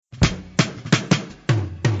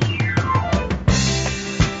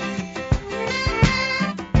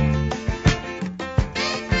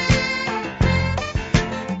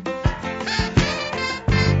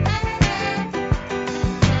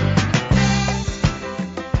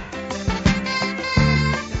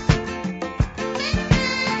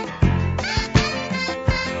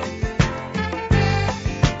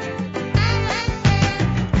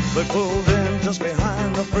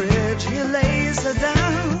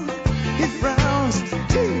he frowns.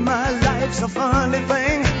 Gee, my life's a funny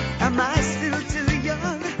thing. Am I still too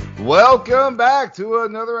young? Welcome back to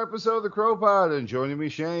another episode of the Crow Pod, and joining me,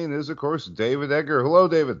 Shane, is of course David Edgar. Hello,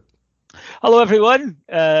 David. Hello, everyone.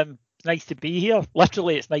 Nice to be here.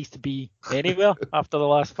 Literally, it's nice to be anywhere after the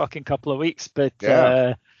last fucking couple of weeks. But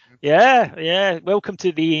yeah. Welcome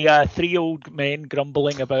to the three old men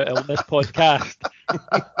grumbling about illness podcast.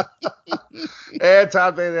 And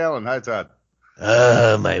Todd Van Allen. Hi, Todd.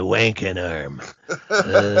 My wanking arm.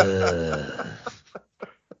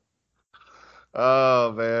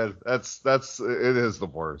 Oh man, that's it is the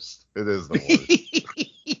worst. It is the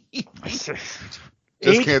worst.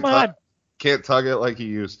 Just can't tug it like he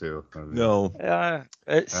used to. No.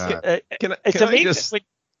 It's Can amazing.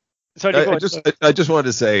 I just wanted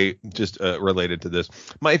to say, just related to this,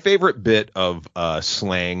 my favorite bit of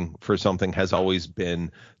slang for something has always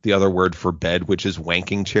been the other word for bed, which is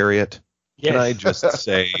wanking chariot. Yes. Can I just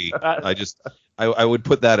say, I would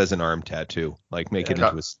put that as an arm tattoo, like make it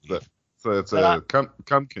into a sleeve. So it's a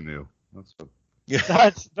cum canoe.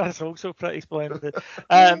 That's also pretty splendid.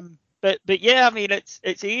 But yeah, I mean,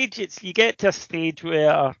 it's age. You get to a stage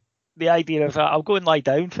where the idea of I'll go and lie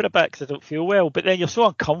down for a bit because I don't feel well, but then you're so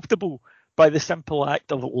uncomfortable by the simple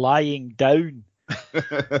act of lying down.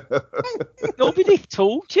 Nobody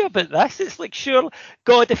told you about this. It's like, sure,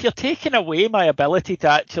 God, if you're taking away my ability to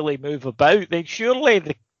actually move about, then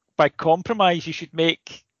surely by compromise you should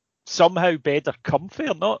make somehow better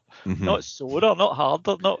comfier, not sorer, not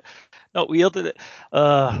harder, not weirder.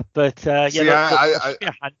 But a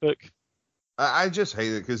handbook. I just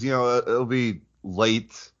hate it because it'll be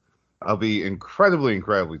late. I'll be incredibly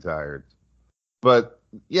tired. But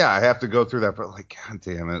yeah, I have to go through that. But like, God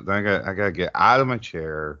damn it! Then I gotta get out of my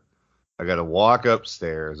chair. I gotta walk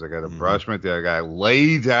upstairs. I gotta brush my teeth. I gotta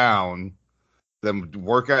lay down. Then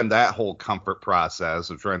work on that whole comfort process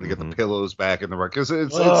of trying to get the pillows back in the right, because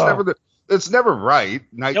it's never right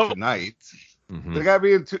night to night. They gotta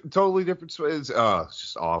be in totally different spaces. Oh, it's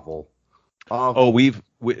just awful. Oh, we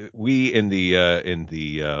in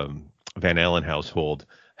the Van Allen household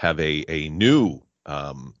have a new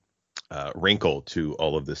wrinkle to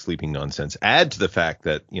all of the sleeping nonsense. Add to the fact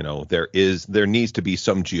that there needs to be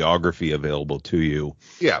some geography available to you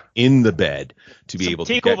in the bed to be able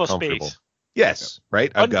to get comfortable. Space. Yes,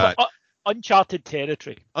 right. I've got uncharted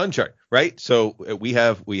territory. Right. So we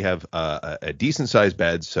have a decent sized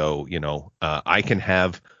bed. So I can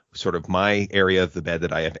have sort of my area of the bed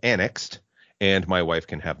that I have annexed, and my wife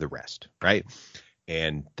can have the rest. Right.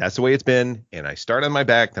 And that's the way it's been. And I start on my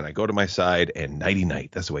back, then I go to my side, and nighty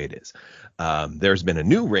night. That's the way it is. There's been a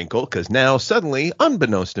new wrinkle because now suddenly,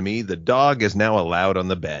 unbeknownst to me, the dog is now allowed on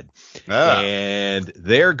the bed. And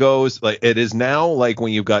there goes, like, it is now like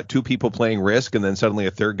when you've got two people playing Risk, and then suddenly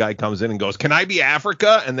a third guy comes in and goes, "Can I be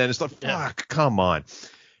Africa?" And then it's like, fuck, come on.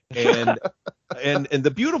 And and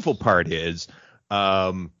the beautiful part is,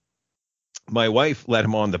 my wife let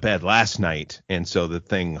him on the bed last night, and so the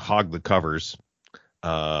thing hogged the covers.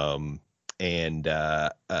 The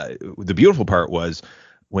beautiful part was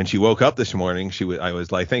when she woke up this morning, I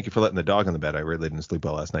was like, "Thank you for letting the dog on the bed. I really didn't sleep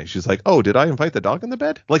well last night." She's like, "Oh, did I invite the dog on the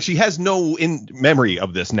bed?" Like, she has no memory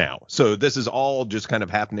of this now. So this is all just kind of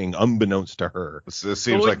happening unbeknownst to her. This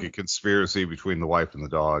seems like a conspiracy between the wife and the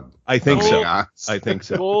dog. I think so.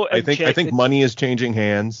 I think money is changing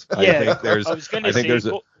hands. Yeah. There's a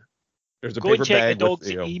go and check the dog's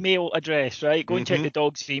email address, right? Go and check the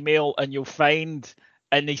dog's email, and you'll find,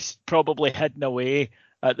 and he's probably hidden away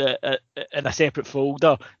in a separate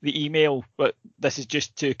folder, the email. But this is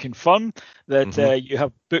just to confirm that you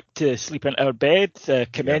have booked to sleep in our bed,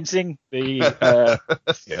 commencing the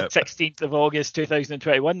 16th of August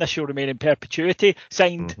 2021. This shall remain in perpetuity.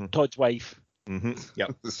 Signed, Todd's wife.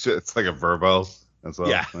 Yep. It's like a verbo. That's all.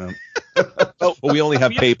 Yeah. Well, we only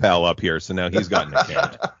have PayPal up here, so now he's got an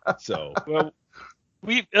account. So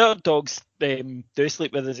our dogs do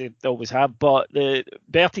sleep with us. They always have, but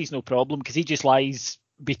Bertie's no problem because he just lies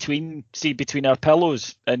between our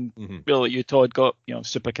pillows, and you, Todd, got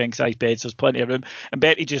super king size beds. There's plenty of room, and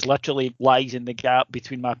Bertie just literally lies in the gap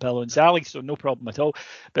between my pillow and Sally, so no problem at all.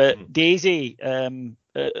 But Daisy,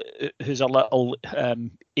 who's a little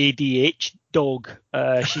ADH dog,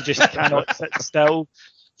 she just cannot sit still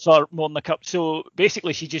for more than a cup. So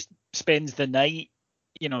basically, she just spends the night,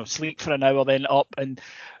 sleep for an hour, then up, and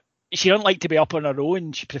she don't like to be up on her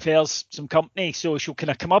own. She prefers some company, so she'll kind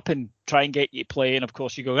of come up and try and get you to play, and of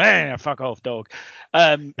course you go, fuck off, dog.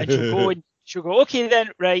 And she'll go, okay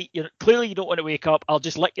then, right, clearly you don't want to wake up, I'll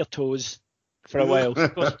just lick your toes for a while.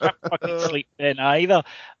 Of course, you can't fucking sleep then either.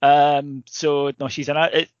 So no, she's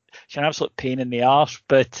an absolute pain in the arse.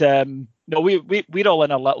 But no, we're all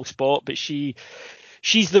in a little spot. But she's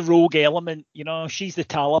the rogue element, you know. She's the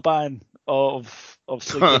Taliban of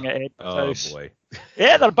sleeping at Ed's house. Oh boy.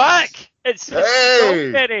 Yeah, they're back. It's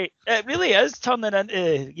very, it really is turning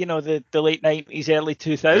into, you know, the late 90s, early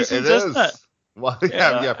 2000s, isn't it? Well,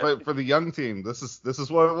 yeah. For the young team, this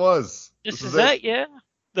is what it was. This is it, yeah.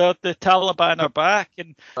 The Taliban are back,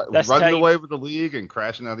 and running away with the league and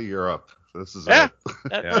crashing out of Europe. This is it.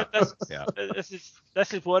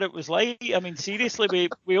 This is what it was like. I mean, seriously,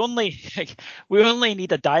 we only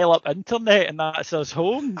need a dial-up internet, and that's us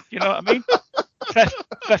home. You know what I mean?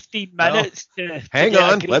 15 minutes to hang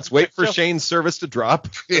on. Let's wait for Shane's service to drop,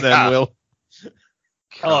 and then we'll.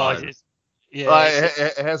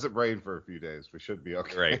 It hasn't rained for a few days. We should be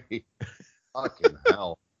okay. Right. Fucking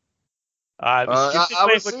hell. It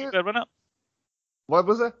was stupid wet, wasn't it? What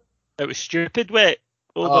was it? It was stupid wet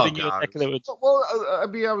over in your neck of the woods. Well, I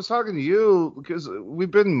mean, I was talking to you because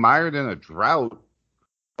we've been mired in a drought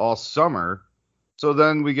all summer. So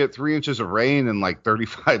then we get 3 inches of rain in like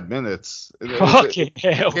 35 minutes. Fucking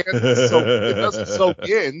hell. It doesn't soak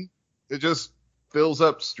in. It just fills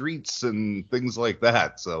up streets and things like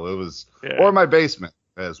that. So it was, or my basement,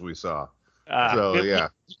 as we saw.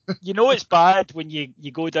 You know it's bad when you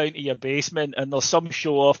go down to your basement and there's some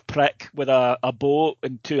show-off prick with a boat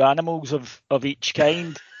and 2 animals of each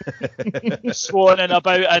kind swanning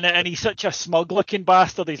about, and he's such a smug-looking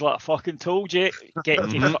bastard. He's like, I fucking told you, get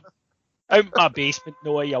out my basement,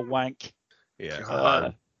 Noah, you wank.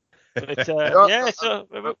 Yeah. So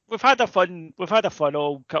we've had a fun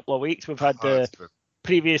all couple of weeks. We've had the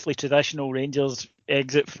previously traditional Rangers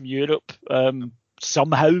exit from Europe.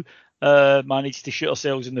 Somehow managed to shoot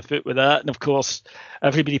ourselves in the foot with that, and of course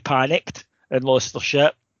everybody panicked and lost their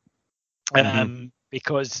shit.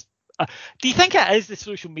 Because do you think it is the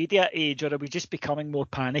social media age, or are we just becoming more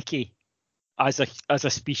panicky as a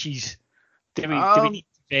species? Do we need to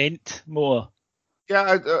vent more?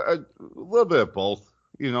 Yeah, a little bit of both.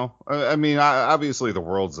 You know, I mean, obviously the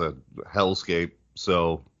world's a hellscape,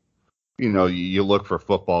 so you know you look for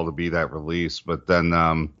football to be that release, but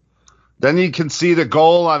then you can see the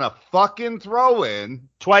goal on a fucking throw-in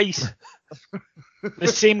twice, the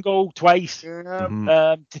same goal twice,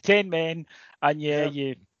 to 10 men, and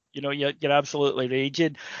you're absolutely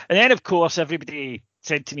raging. And then of course everybody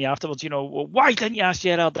said to me afterwards, you know, well, why didn't you ask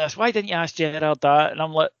Gerrard this? Why didn't you ask Gerrard that? And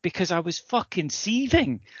I'm like, because I was fucking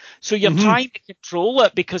seething. So you're trying to control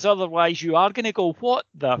it, because otherwise you are going to go, what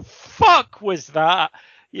the fuck was that?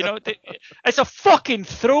 You know, it's a fucking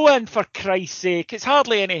throw-in, for Christ's sake. It's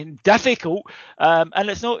hardly anything difficult, and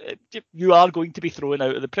it's not. You are going to be thrown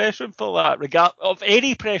out of the press room for that, regard of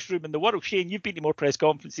any press room in the world. Shane, you've been to more press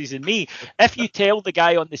conferences than me. If you tell the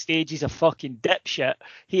guy on the stage he's a fucking dipshit,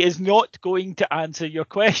 he is not going to answer your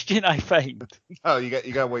question, I find. Oh, you got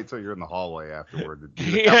to wait till you're in the hallway afterward to do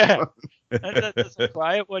that. Yeah, that's a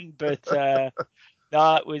quiet one, but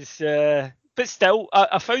that was. But still,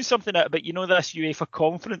 I found something out about, you know, this UEFA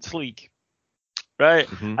Conference League, right?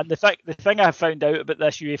 And the thing I found out about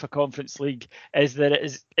this UEFA Conference League is that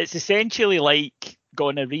it's essentially like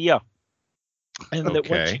gonorrhea, and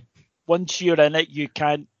that once you're in it, you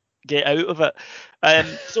can't get out of it.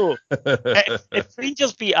 So if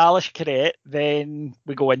Rangers beat Alashkert, then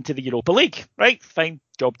we go into the Europa League, right? Fine,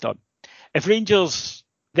 job done. If Rangers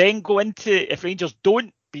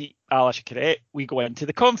don't beat Alashkert, we go into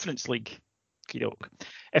the Conference League.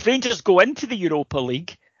 If Rangers go into the Europa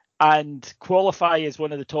League and qualify as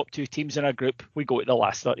one of the top 2 teams in our group, we go to the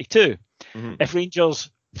last 32. If Rangers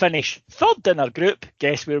finish 3rd in our group,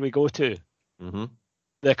 guess where we go to?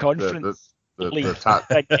 The Conference League.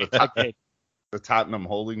 The Tottenham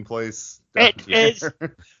holding place. It is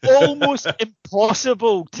almost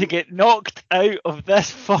impossible to get knocked out of this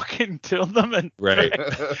fucking tournament. Right.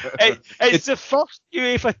 It's the first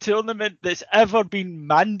UEFA tournament that's ever been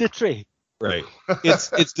mandatory. Right.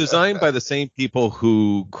 It's designed by the same people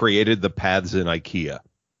who created the paths in IKEA.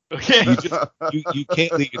 Okay. You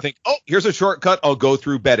can't. You think, oh, here's a shortcut. I'll go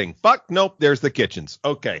through bedding. Fuck. Nope. There's the kitchens.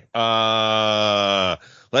 Okay.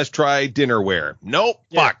 Let's try dinnerware. Nope.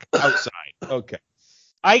 Yeah. Fuck. Outside. Okay.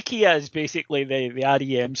 IKEA is basically the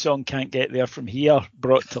REM song "Can't Get There From Here"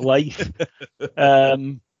 brought to life.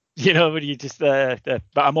 You know, when you just but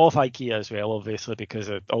I'm off IKEA as well, obviously, because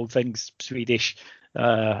of all things Swedish.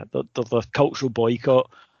 The cultural boycott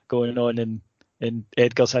going on in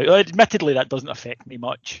Edgar's house. Admittedly, that doesn't affect me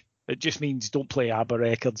much. It just means don't play ABBA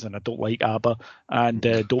records, and I don't like ABBA, and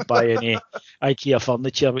don't buy any IKEA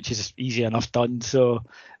furniture, which is easy enough done. So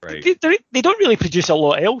they don't really produce a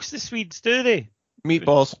lot else, the Swedes, do they?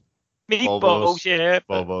 Meatballs. Meatballs, yeah.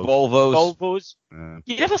 Volvos.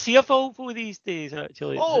 You never see a Volvo these days,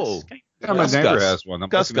 actually. Oh, yeah, my neighbor has one.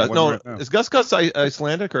 Gus. No, right, is Gus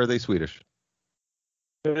Icelandic or are they Swedish?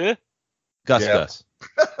 Who? Gus.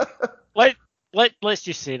 Let's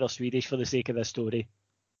just say they're Swedish for the sake of this story.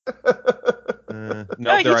 No,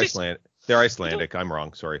 they're Icelandic. They're Icelandic. I'm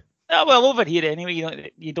wrong. Sorry. Well, over here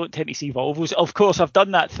anyway, you don't tend to see Volvos. Of course, I've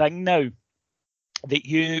done that thing now that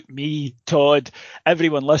you, me, Todd,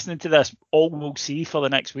 everyone listening to this, all we'll see for the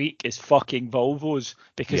next week is fucking Volvos,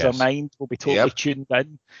 because our mind will be totally tuned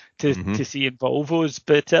in to seeing Volvos.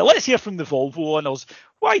 But let's hear from the Volvo owners.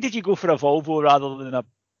 Why did you go for a Volvo rather than a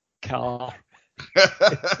car?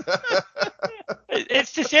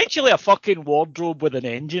 It's essentially a fucking wardrobe with an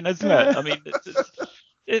engine, isn't it? I mean,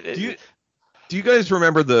 do you guys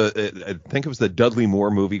remember I think it was the Dudley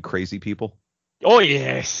Moore movie, Crazy People? Oh,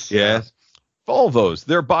 yes. Yes. Volvos,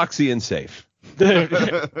 they're boxy and safe.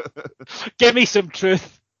 Give me some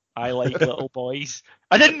truth. I like little boys.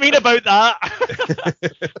 I didn't mean about that.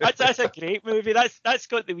 That's a great movie. That's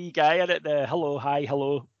got the wee guy in it, the hello, hi,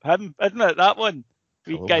 hello, him, isn't it? That one.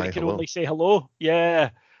 Wee hello, guy that can only say hello.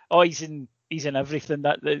 Yeah. Oh, he's in everything.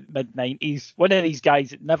 That the mid-90s. One of these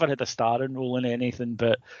guys that never had a starring role in anything,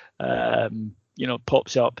 but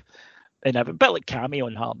pops up in a bit like Cameo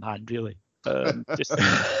on Heart and Hand, really. Just.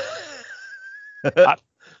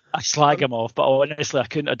 I slag him off, but honestly, I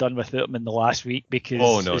couldn't have done without him in the last week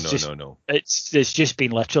because no. It's just been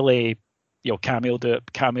literally, Cameo do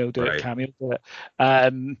it.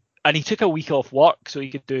 And he took a week off work so he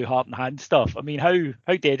could do Heart and Hand stuff. I mean, how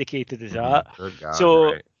dedicated is that? God,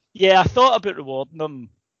 so yeah, I thought about rewarding him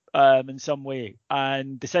in some way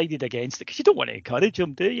and decided against it because you don't want to encourage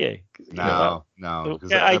them, do you? No.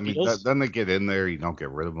 Because then they get in there, you don't get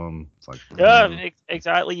rid of them. It's like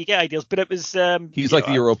exactly. You get ideas, but it was. He's like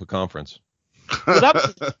the Europa Conference. Well, that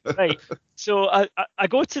was right. So I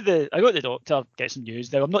go to the doctor, get some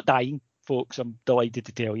news. Now I'm not dying, folks. I'm delighted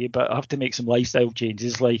to tell you, but I have to make some lifestyle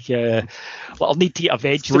changes. Like, I'll need to eat a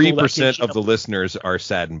vegetable. 3% of the listeners are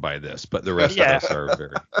saddened by this, but the rest of us are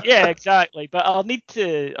very. Yeah, exactly. But I'll need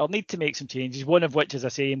to make some changes. One of which, as I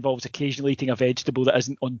say, involves occasionally eating a vegetable that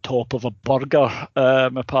isn't on top of a burger,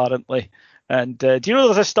 apparently. And do you know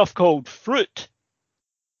there's a stuff called fruit?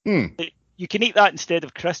 You can eat that instead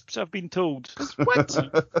of crisps, I've been told. What?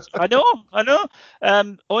 I know.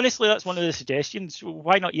 Honestly, that's one of the suggestions.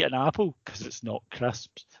 Why not eat an apple? Because it's not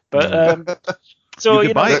crisps. But so you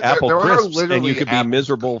could buy apple crisps and you could be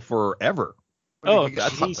miserable forever. Oh,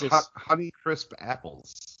 Jesus. Honey crisp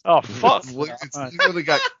apples. Oh, fuck. It's literally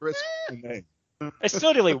got crisp in the name. It's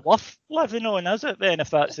not really worth living on, is it? Then, if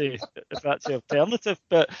that's the alternative.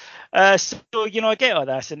 But so I get all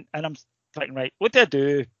this, and I'm thinking, right, what do I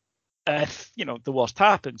do if the worst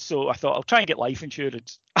happens? So I thought I'll try and get life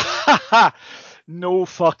insurance. No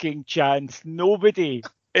fucking chance. Nobody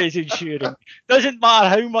is insuring. Doesn't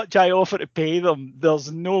matter how much I offer to pay them.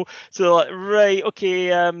 There's no. So like, right,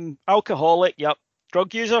 okay, alcoholic, yep.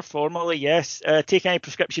 Drug user, formerly, yes. Take any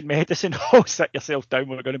prescription medicine. Oh, sit yourself down.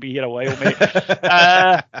 We're going to be here a while, mate.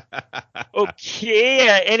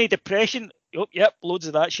 Okay. Any depression? Oh, yep. Loads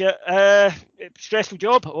of that shit. Stressful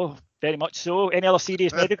job? Oh, very much so. Any other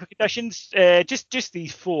serious medical conditions? Just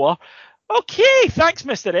these 4. Okay. Thanks,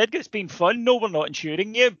 Mr. Edgar. It's been fun. No, we're not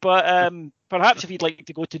insuring you, but perhaps if you'd like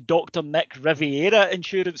to go to Dr. Nick Riviera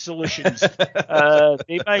Insurance Solutions,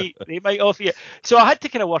 they might offer you. So I had to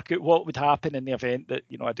kind of work out what would happen in the event that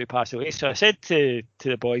I do pass away. So I said to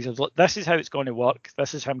the boys, I was like, this is how it's going to work.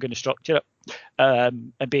 This is how I'm going to structure it.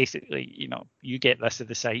 And basically, you get this at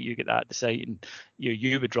the site, you get that at the site, and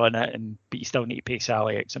you would run it, but you still need to pay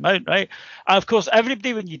Sally X amount, right? And of course,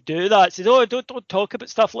 everybody when you do that says, oh, don't talk about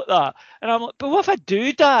stuff like that. And I'm like, but what if I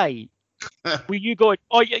do die? Will you go,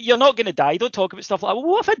 oh, you're not going to die, don't talk about stuff like that. Well,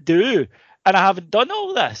 what if I do and I haven't done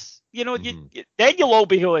all this? Then you'll all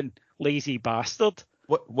be going, lazy bastard.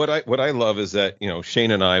 What I love is that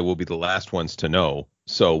Shane and I will be the last ones to know,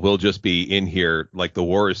 so we'll just be in here like the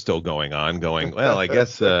war is still going on, going, well, I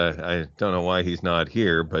guess I don't know why he's not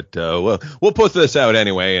here, but we'll put this out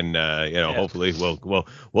anyway, and hopefully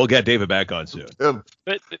we'll get David back on soon. It'll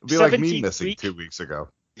be like me missing 2 weeks ago.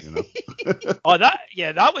 Oh, that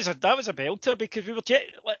was a belter, because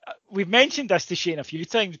we've mentioned this to Shane a few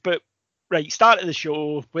times, but right, start of the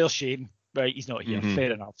show, where's Shane? Right, he's not here.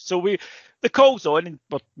 Fair enough. So the call's on and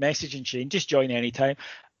we're messaging Shane, just join anytime.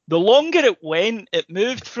 The longer it went, it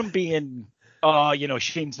moved from being,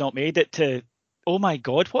 Shane's not made it, to, oh my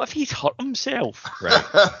God, what if he's hurt himself? Right.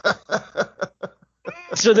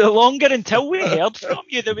 So the longer, until we heard from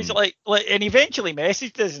you, there was like, and eventually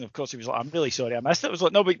messaged us, and of course he was like, I'm really sorry I missed it. I was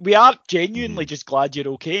like, no, but we are genuinely just glad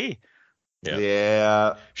you're okay.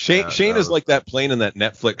 Yeah. Shane is like that plane in that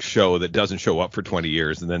Netflix show that doesn't show up for 20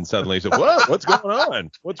 years and then suddenly says, "What? What's going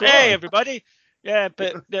on? What's wrong?" Hey, everybody. Yeah,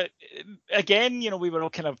 but again, we were all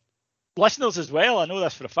kind of listeners as well. I know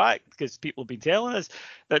this for a fact because people have been telling us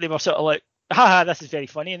that they were sort of like, haha, this is very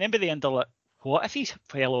funny. And then by the end, they're like, what if he's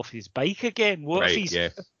fell off his bike again? What if he's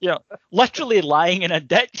literally lying in a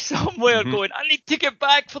ditch somewhere going, I need to get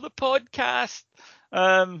back for the podcast,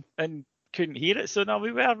 and couldn't hear it. So no,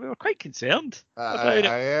 we were quite concerned about it.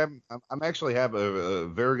 I'm actually have a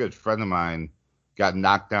very good friend of mine got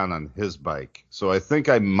knocked down on his bike. So I think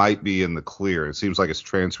I might be in the clear. It seems like it's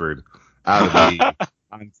transferred out of me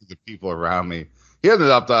onto the people around me. He ended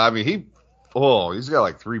up, he's got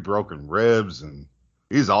like 3 broken ribs and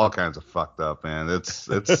he's all kinds of fucked up, man. It's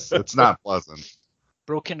not pleasant.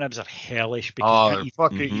 Broken ribs are hellish because you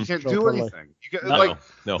can't do anything. No.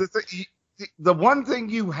 The one thing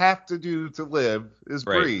you have to do to live is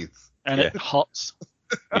breathe. And it hurts.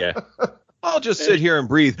 Yeah. I'll just sit here and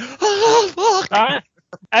breathe. Oh, fuck.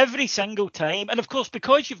 Every single time. And of course,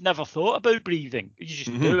 because you've never thought about breathing, you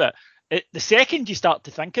just do it. The second you start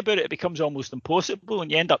to think about it, it becomes almost impossible and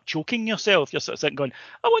you end up choking yourself. You're sort of sitting going,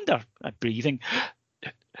 I wonder, breathing.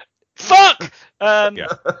 Fuck! And,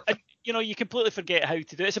 you completely forget how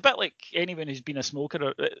to do it. It's a bit like anyone who's been a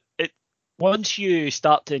smoker. Once you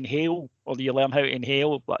start to inhale or you learn how to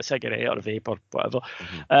inhale, like a cigarette or a vape or whatever,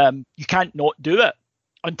 you can't not do it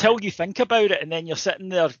until you think about it, and then you're sitting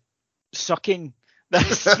there sucking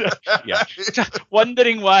this,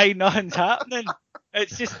 wondering why nothing's happening.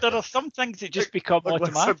 It's just there are some things that just become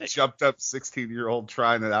automatic. Some jumped up 16-year-old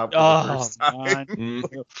trying it out for the first time.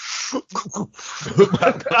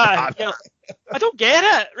 I don't get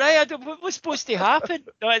it, right? What's supposed to happen?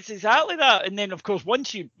 No, it's exactly that. And then, of course,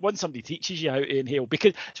 once somebody teaches you how to inhale,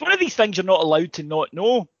 because it's one of these things you're not allowed to not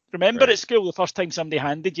know. Remember at school the first time somebody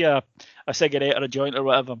handed you a cigarette or a joint or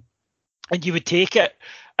whatever, and you would take it,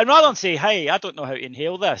 and rather than say, "Hey, I don't know how to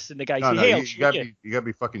inhale this," and the guy say, "Hey, you gotta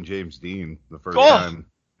be fucking James Dean the first time."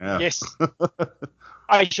 Yeah. Yes.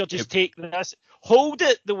 I shall just take this, hold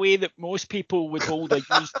it the way that most people would hold a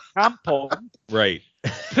used tampon. Right.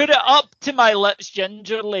 Put it up to my lips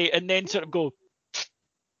gingerly, and then sort of go,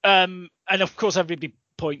 and of course everybody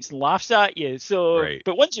points and laughs at you. So,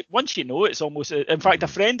 but once you know, it's almost. In fact, a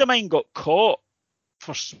friend of mine got caught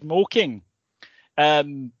for smoking,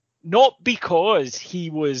 not because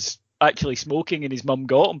he was actually smoking and his mum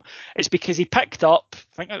got him. It's because he picked up,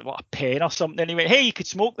 I think it was a pen or something, and he went, "Hey, you could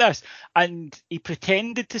smoke this," and he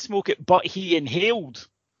pretended to smoke it, but he inhaled,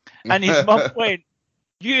 and his mum went,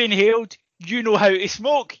 "You inhaled. You know how to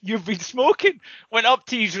smoke. You've been smoking." Went up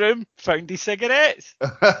to his room, found his cigarettes.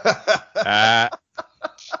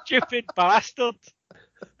 Stupid bastard.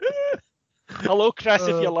 Hello, Chris,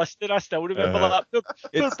 if you're listening, I still remember that.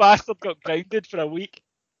 Poor bastard got grounded for a week.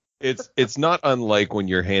 It's not unlike when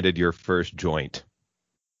you're handed your first joint,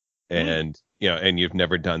 and and you've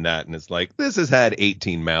never done that, and it's like, this has had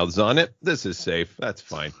 18 mouths on it. This is safe. That's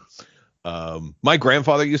fine. My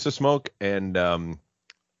grandfather used to smoke, and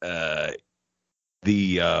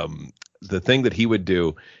the thing that he would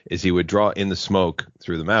do is he would draw in the smoke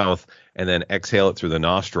through the mouth and then exhale it through the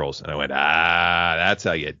nostrils. And I went, that's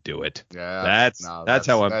how you do it. Yeah, that's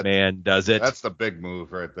how a man does it. That's the big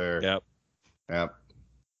move right there. Yep. God.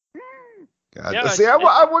 Yeah, see, I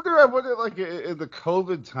wonder, like in the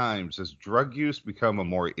COVID times, has drug use become a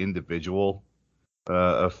more individual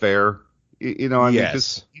affair?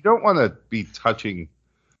 Because you don't want to be touching.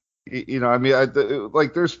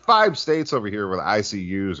 Like there's 5 states over here where the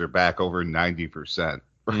ICUs are back over 90%,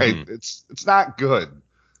 right? It's not good.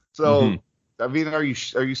 So, are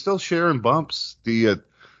you still sharing bumps? Do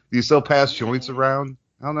you still pass joints around?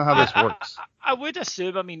 I don't know how this works. I would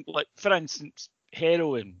assume. I mean, like for instance,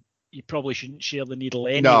 heroin, you probably shouldn't share the needle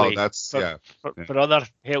anyway. No, that's for other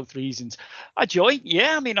health reasons. A joint,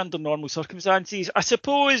 I mean, under normal circumstances, I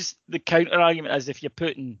suppose the counter argument is if you're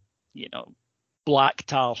putting, black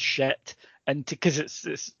tar shit into, because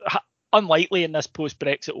it's unlikely in this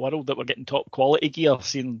post-Brexit world that we're getting top quality gear,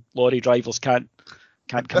 seeing lorry drivers can't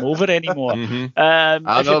come over anymore. I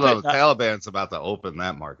don't know. The Taliban's about to open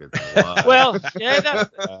that market. Well,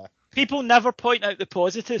 people never point out the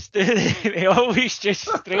positives, do they? They always just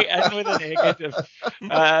straight in with the negative.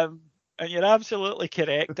 And you're absolutely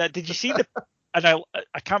correct. Did you see and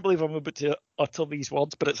I can't believe I'm about to utter these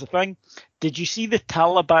words, but it's a thing. Did you see the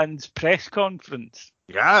Taliban's press conference?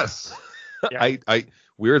 Yes. Yeah. I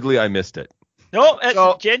weirdly I missed it. No, it's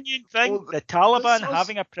a genuine thing. Well, the Taliban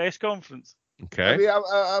having a press conference. Okay. I mean,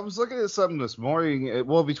 I was looking at something this morning.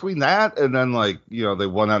 Well, between that and then they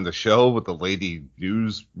went on the show with the lady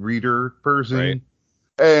news reader person. Right.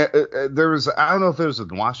 There was, I don't know if it was in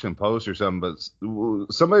the Washington Post or something, but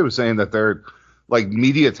somebody was saying that their like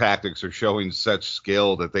media tactics are showing such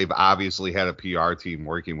skill that they've obviously had a PR team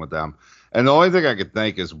working with them. And the only thing I could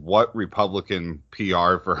think is what Republican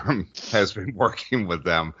PR firm has been working with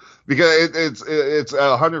them, because it's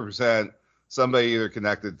 100% somebody either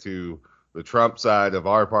connected to the Trump side of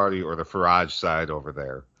our party or the Farage side over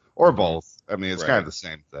there, or both. I mean, it's kind of the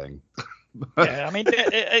same thing. Yeah, I mean,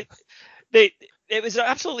 it was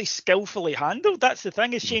absolutely skillfully handled. That's the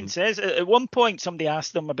thing, as Shane says. At one point, somebody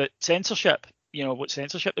asked them about censorship. You know, what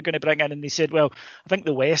censorship they're going to bring in, and they said, "Well, I think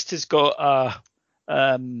the West has got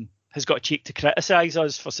a cheek to criticise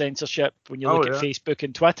us for censorship when you look at Facebook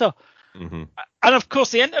and Twitter." And of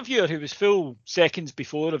course, the interviewer, who was full seconds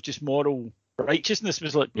before of just moral righteousness,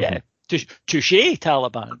 was like, "Yeah, touche,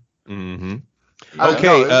 Taliban."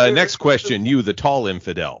 Okay, next question. You, the tall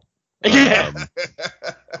infidel. Yeah.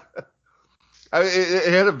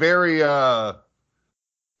 It had a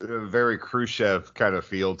very Khrushchev kind of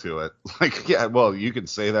feel to it. Like, yeah, well, you can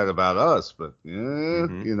say that about us, but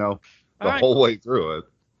you know, whole way through it.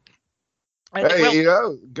 Hey,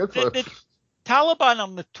 good for the Taliban are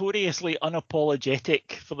notoriously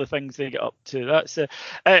unapologetic for the things they get up to. That's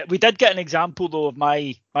we did get an example though of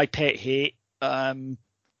my pet hate. And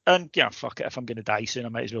yeah, fuck it. If I'm going to die soon, I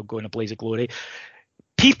might as well go in a blaze of glory.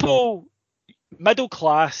 People, middle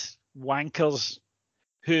class wankers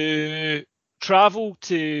who travel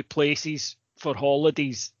to places for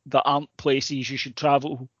holidays that aren't places you should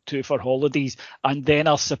travel to for holidays, and then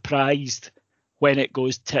are surprised when it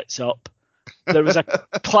goes tits up. There was a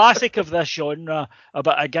classic of this genre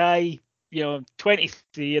about a guy,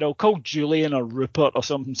 23-year-old called Julian or Rupert or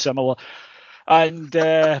something similar,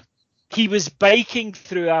 and he was biking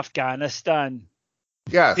through Afghanistan.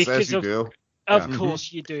 Yes, as you do. Of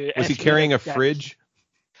course you do. Was he carrying a fridge?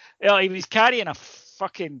 Yeah, he was carrying a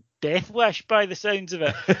fucking death wish by the sounds of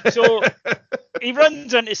it. So he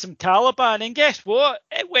runs into some Taliban, and guess what?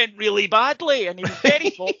 It went really badly, and he was very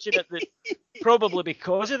fortunate that probably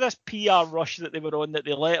because of this PR rush that they were on, that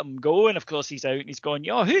they let him go. And of course he's out and he's going,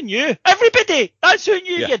 "Yo, who knew? Everybody! That's who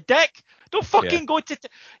knew, you dick! Don't fucking go to..."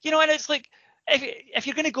 And it's like, if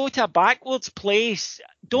you're going to go to a backwards place,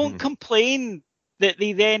 don't complain that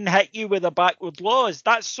they then hit you with the backward laws.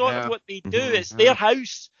 That's sort of what they do. It's their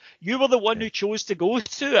house. You were the one who chose to go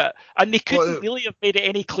to it, and they couldn't really have made it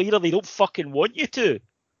any clearer they don't fucking want you to.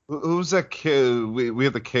 Who's that kid? We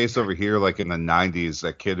have the case over here, like in the 90s,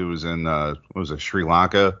 that kid who was in Sri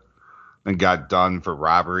Lanka and got done for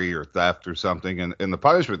robbery or theft or something, and the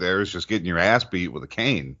punishment there is just getting your ass beat with a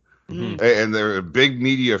cane. And there's a big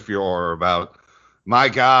media furor about, my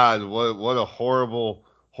God, what a horrible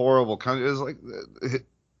country. It's like,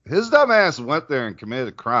 his dumb ass went there and committed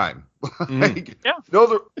a crime.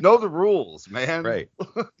 Know the rules, man. Right.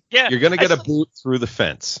 Yeah. You're gonna get a boot through the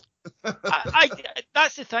fence.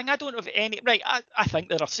 That's the thing. I don't have any. Right. I think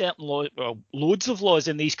there are certain laws, loads of laws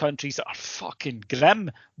in these countries that are fucking grim,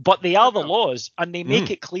 but they are the laws, and they make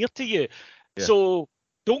it clear to you. Yeah. So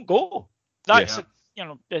don't go. That's.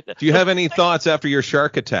 Do you have any thoughts after your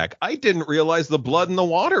shark attack? I didn't realize the blood in the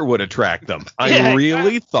water would attract them. I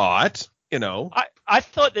really thought, I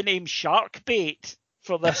thought the name shark bait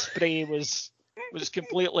for this spray was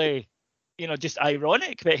completely, just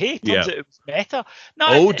ironic. But hey, turns out it was better.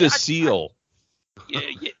 No, Seal.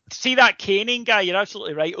 See that caning guy? You're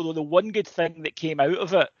absolutely right. Although the one good thing that came out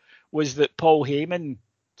of it was that Paul Heyman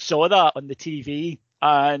saw that on the TV.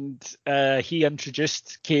 And he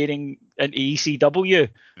introduced caning into ECW.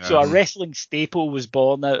 Yeah. So a wrestling staple was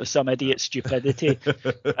born out of some idiot's stupidity.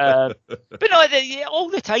 But no, all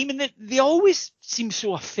the time, and they always seem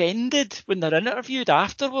so offended when they're interviewed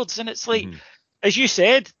afterwards. And it's like, as you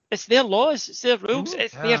said, it's their laws, it's their rules,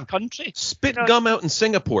 it's their country. Spit gum out in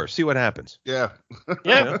Singapore, see what happens. Yeah.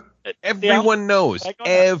 Yeah. Everyone knows.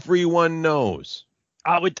 Everyone knows.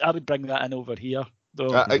 I would bring that in over here,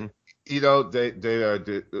 though. There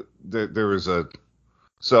was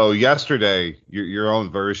so yesterday your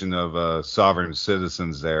own version of Sovereign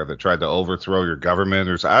Citizens there that tried to overthrow your government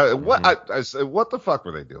or I said, what the fuck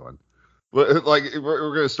were they doing? Like,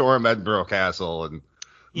 we're gonna storm Edinburgh Castle,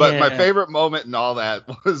 but my favorite moment in all that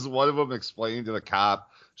was one of them explaining to the cop,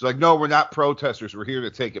 she's like, "No, we're not protesters, we're here to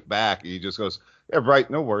take it back," and he just goes, "Yeah, right,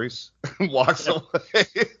 no worries," and walks away.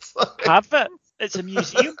 It's like, have it. It's a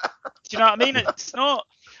museum. Do you know what I mean? It's not.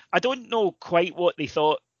 I don't know quite what they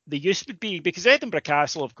thought the use would be, because Edinburgh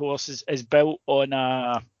Castle, of course, is built on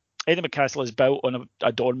a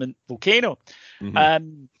dormant volcano.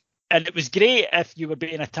 And it was great if you were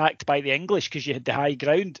being attacked by the English because you had the high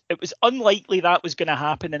ground. It was unlikely that was going to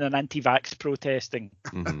happen in an anti-vax protesting.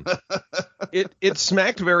 Mm-hmm. It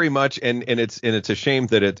smacked very much, and it's a shame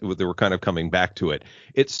that they were kind of coming back to it.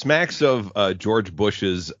 It smacks of George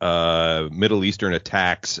Bush's Middle Eastern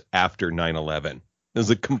attacks after 9/11. It was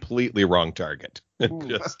a completely wrong target.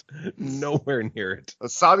 Just nowhere near it.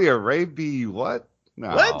 Saudi Arabia, what?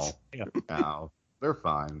 No. What? No, they're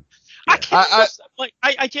fine.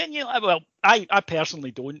 I genuinely, well, I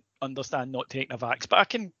personally don't understand not taking a vax, but I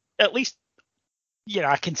can at least,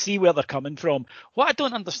 I can see where they're coming from. What I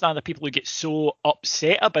don't understand are people who get so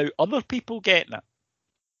upset about other people getting it.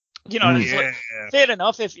 It's like, fair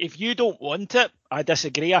enough. If you don't want it, I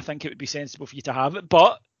disagree. I think it would be sensible for you to have it,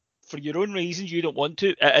 but for your own reasons, you don't want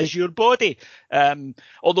to. It is your body.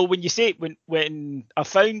 Although when you say when I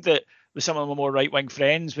found that with some of my more right-wing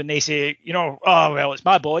friends, when they say, oh, well, it's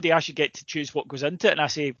my body, I should get to choose what goes into it. And I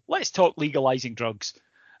say, let's talk legalizing drugs.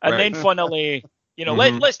 And then funnily,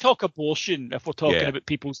 let's talk abortion if we're talking about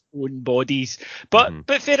people's own bodies. But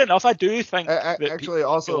fair enough, I do think actually,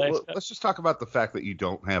 also, let's just talk about the fact that you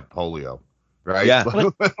don't have polio. Right? Yeah.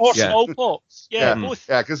 Or smallpox. Yeah, both.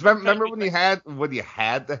 Yeah, because remember when you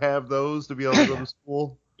had to have those to be able to go to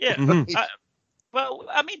school? Yeah. Well,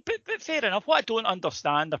 I mean, but fair enough. What I don't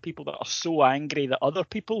understand are people that are so angry that other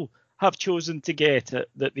people have chosen to get it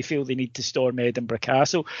that they feel they need to storm Edinburgh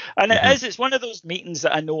Castle. And it's one of those meetings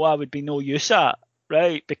that I know I would be no use at,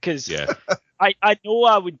 right? Because I know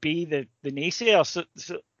I would be the naysayer. So,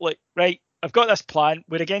 like, right, I've got this plan.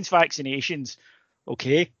 We're against vaccinations.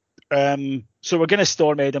 Okay. So we're going to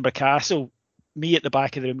storm Edinburgh Castle. Me at the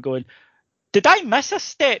back of the room going, did I miss a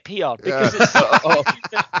step here? Because it's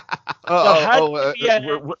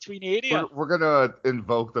between area. We're gonna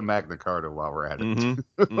invoke the Magna Carta while we're at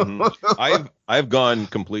it. I've gone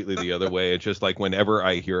completely the other way. It's just like whenever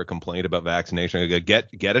I hear a complaint about vaccination, I go,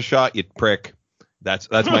 get a shot, you prick.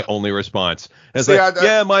 That's my only response. And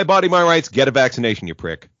it's my body, my rights. Get a vaccination, you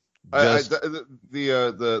prick. The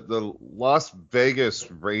Las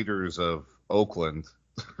Vegas Raiders of Oakland.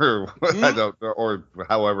 I don't, or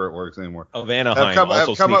however it works anymore. Anaheim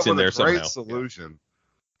also sneaks in there somehow. Great solution.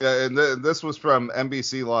 Yeah, and this was from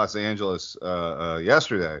NBC Los Angeles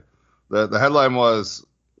yesterday. The headline was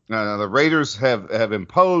the Raiders have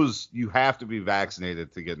imposed you have to be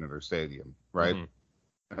vaccinated to get into their stadium, right?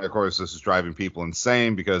 And of course, this is driving people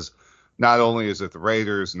insane because not only is it the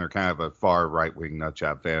Raiders and they're kind of a far right-wing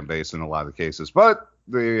nutjob fan base in a lot of cases, but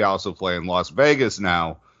they also play in Las Vegas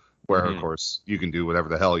now, where, of course, you can do whatever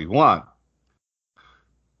the hell you want.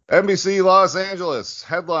 NBC Los Angeles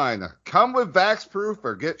headline: come with vax proof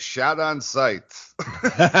or get shot on sight.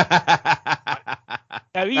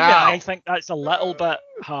 I think that's a little bit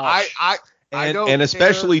harsh. I don't and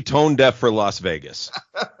especially tone deaf for Las Vegas.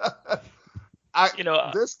 I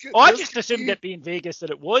just assumed it being Vegas that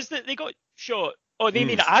it was that they got shot. Oh, they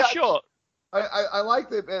mean I shot. I like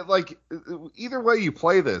that. Like, either way you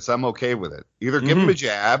play this, I'm okay with it. Either give him a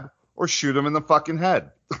jab or shoot him in the fucking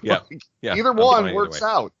head. Yeah. Either one works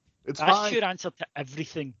out. It's fine. That should answer to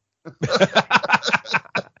everything.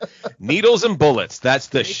 Needles and bullets. That's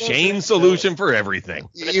the Shane solution for everything.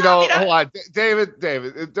 Hold on,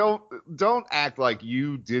 David. Don't act like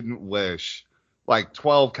you didn't wish like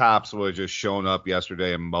 12 cops would have just shown up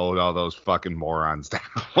yesterday and mowed all those fucking morons down.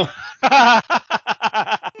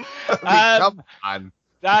 Come on.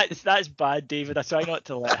 That's bad, David. I try not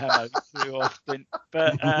to let him out too often.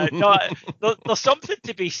 But there's something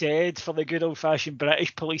to be said for the good old-fashioned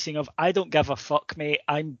British policing of I don't give a fuck, mate.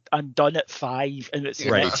 I'm done at 5, and it's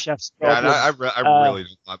the night shift's problem. I really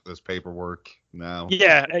don't want this paperwork now.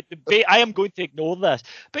 Yeah, I am going to ignore this.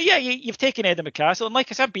 But yeah, you've taken Edinburgh Castle, and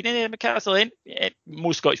like I said, I've been in Edinburgh Castle, and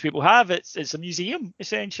most Scottish people have. It's a museum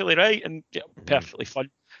essentially, right? And perfectly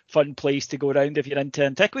fun place to go around if you're into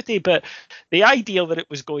antiquity. But the idea that it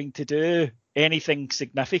was going to do anything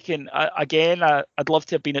significant, I'd love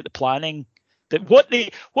to have been at the planning. That what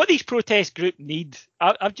these protest group need,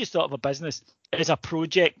 I've just thought of a business, is a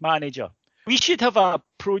project manager. We should have a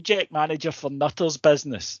project manager for Nutter's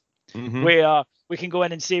business, where we can go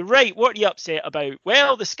in and say, right, what are you upset about?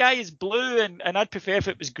 Well, the sky is blue and I'd prefer if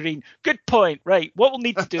it was green. Good point. Right. What we'll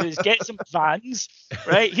need to do is get some vans.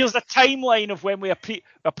 Right. Here's the timeline of when we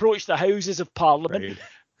approach the Houses of Parliament. Right.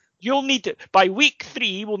 You'll need by week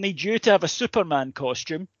 3, we'll need you to have a Superman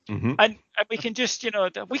costume, and we can just,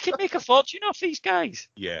 we can make a fortune off these guys.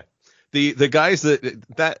 Yeah. The guys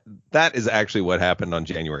that is actually what happened on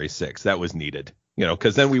January 6th. That was needed.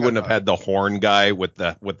 Because then we wouldn't have had the horn guy with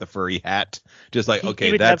the furry hat. Just like, okay,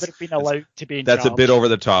 he would never have been allowed to be in that's charge. A bit over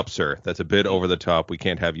the top, sir. That's a bit over the top. We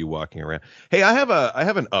can't have you walking around. Hey, I have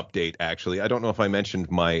an update actually. I don't know if I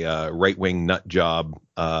mentioned my right wing nut job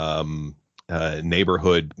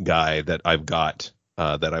neighborhood guy that I've got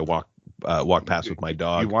that I walk past with my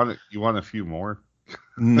dog. You want a few more?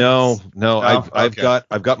 No. I've Okay.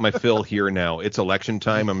 got my fill here now. It's election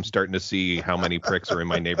time. I'm starting to see how many pricks are in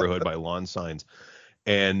my neighborhood by lawn signs.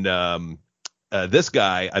 And this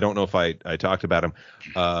guy, I don't know if I talked about him,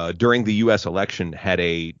 during the U.S. election had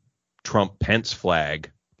a Trump-Pence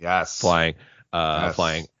flag flying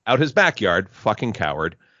out his backyard. Fucking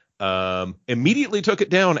coward. Immediately took it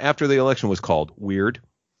down after the election was called. Weird.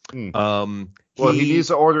 Well, he needs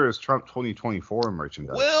to order his Trump 2024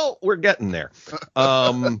 merchandise. Well, we're getting there.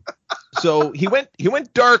 So he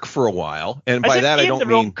went dark for a while, and by that I don't mean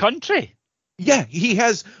the wrong country. Yeah, he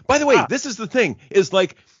has. By the way, this is the thing: is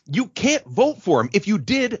like you can't vote for him. If you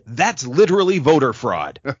did, that's literally voter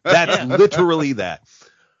fraud. That's literally that.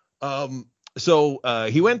 So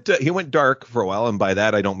he went dark for a while, and by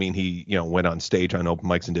that I don't mean he went on stage on open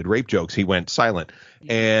mics and did rape jokes. He went silent,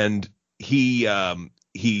 and he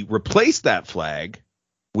replaced that flag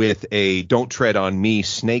with a "Don't Tread on Me"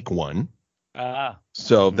 snake one.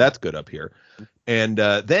 So that's good up here. And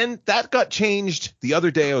then that got changed the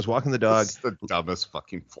other day. I was walking the dog. It's the dumbest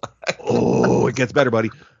fucking flag. Oh, it gets better, buddy.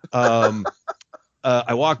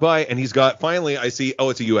 I walk by and he's got, finally I see,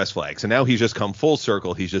 it's a U.S. flag. So now he's just come full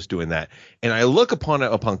circle. He's just doing that. And I look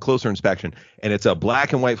upon closer inspection, and it's a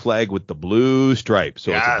black and white flag with the blue stripe.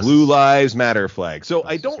 So it's a Blue Lives Matter flag. So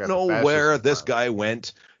I don't know where this guy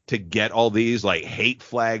went to get all these, like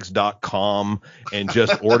hateflags.com, and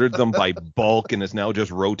just ordered them by bulk and is now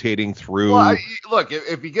just rotating through. Well, look,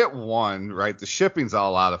 if you get one, right, the shipping's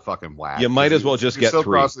all out of fucking whack. You might as well just get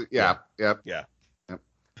three. Yeah.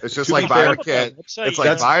 It's just To like be buying fair, a kit. It's like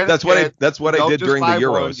that's buying a kit. that's what I did during the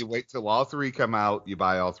Euros. You wait till all three come out. You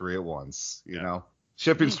buy all three at once. You know,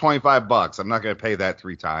 shipping's $25. I'm not going to pay that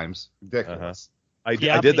 3 times. Ridiculous. I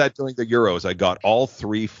did that during the Euros. I got all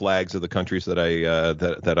 3 flags of the countries that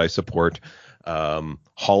I support.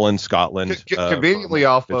 Holland, Scotland. Conveniently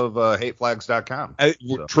off of hateflags.com.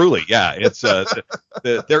 Truly, yeah. It's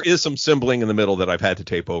there is some symboling in the middle that I've had to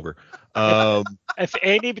tape over. If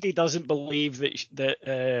anybody doesn't believe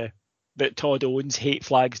that Todd owns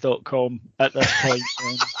hateflags.com at this point,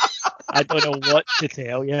 I don't know what to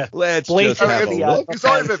tell you. Let's just have a look. He's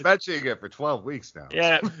only been mentioning it for 12 weeks now.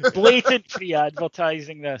 Yeah, blatant free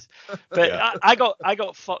advertising this. But I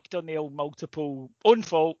got fucked on the old multiple, own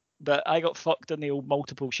fault, but I got fucked on the old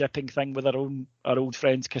multiple shipping thing with our old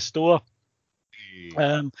friends Castor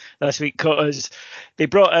this week, because they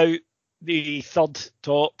brought out the third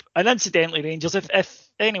top. And incidentally, Rangers, if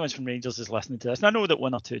anyone's from Rangers is listening to this, and I know that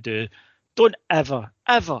 1 or 2 do, don't ever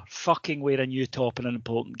fucking wear a new top in an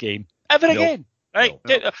important game. Ever again. Right?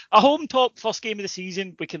 No. A home top, first game of the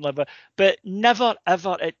season, we can live with. But never,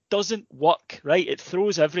 ever. It doesn't work, right? It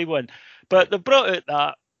throws everyone. But they brought out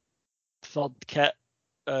that third kit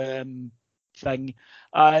thing.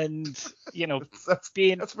 And,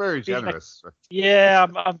 that's very generous. Yeah,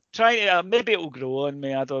 I'm trying to, maybe it'll grow on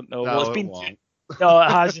me. I don't know. No, it won't. No,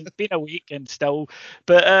 it hasn't. Been a week and still.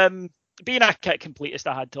 But being a kit completist,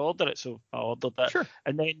 I had to order it, so I ordered it. Sure.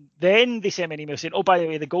 And then they sent me an email saying, "Oh, by the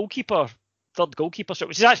way, the third goalkeeper shirt,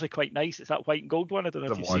 which is actually quite nice. It's that white and gold one. I don't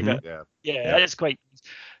know if you've seen it. Yeah, it's quite nice.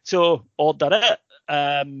 So order it.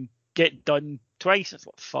 Get done twice. It's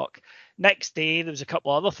like, fuck. Next day, there was a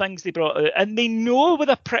couple other things they brought out, and they know with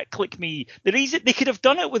a prick like me, the reason they could have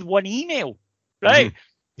done it with one email, right? Mm-hmm.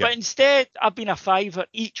 Yep. But instead, I've been a $5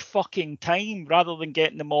 each fucking time rather than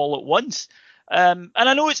getting them all at once. And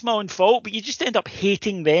I know it's my own fault, but you just end up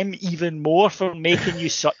hating them even more for making you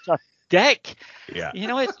such a dick. Yeah.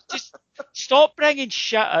 It's just stop bringing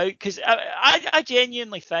shit out, because I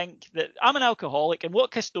genuinely think that I'm an alcoholic, and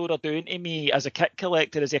what Castor are doing to me as a kit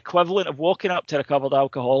collector is the equivalent of walking up to a recovered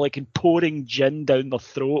alcoholic and pouring gin down their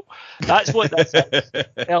throat. That's what this is.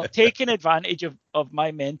 They're taking advantage of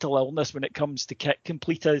my mental illness when it comes to kit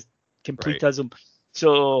completism. Right.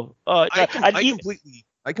 So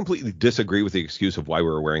I completely disagree with the excuse of why we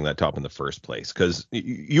were wearing that top in the first place, because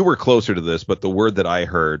you were closer to this, but the word that I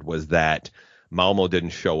heard was that Malmo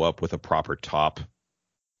didn't show up with a proper top,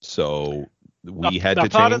 so we had to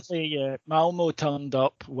change. Apparently, Malmo turned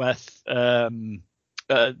up with only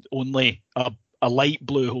a light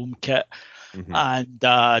blue home kit and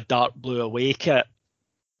a dark blue away kit,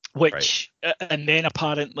 which and then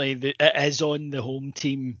apparently it is on the home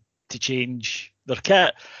team to change their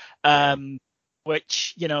kit.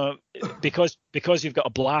 which, you know, because you've got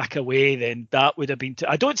a black away, then that would have been.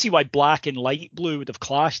 I don't see why black and light blue would have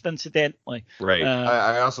clashed, incidentally. Right.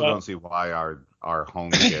 I also don't see why our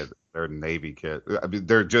home kit, their navy kit. I mean,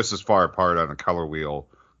 they're just as far apart on a color wheel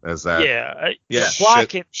as that. Yeah.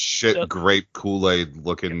 Black shit grape Kool-Aid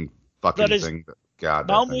looking fucking thing. God,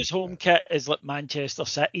 Malmo's home kit is like Manchester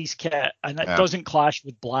City's kit, and it doesn't clash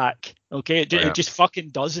with black. Okay, it just fucking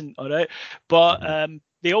doesn't. All right, but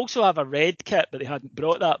they also have a red kit, but they hadn't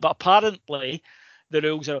brought that. But apparently, the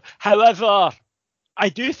rules are. However, I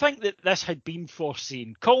do think that this had been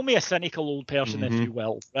foreseen. Call me a cynical old person if you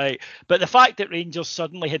will, right? But the fact that Rangers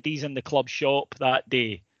suddenly had these in the club shop that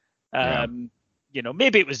day, you know,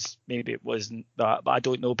 maybe it wasn't that, but I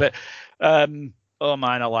don't know. But oh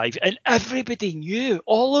man alive. And everybody knew,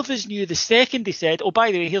 all of us knew the second they said, oh,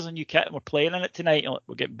 by the way, here's a new kit and we're playing in it tonight. Like,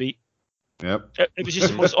 we're getting beat. Yep. It was just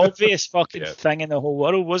the most obvious fucking thing in the whole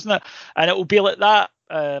world, wasn't it? And it will be like that,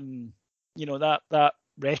 you know, that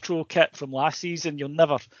retro kit from last season. You'll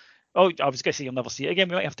never, I was going to say you'll never see it again.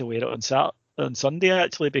 We might have to wear it on Sunday,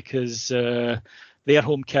 actually, because their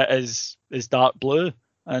home kit is dark blue.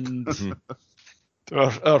 And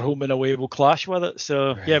our home and away will clash with it.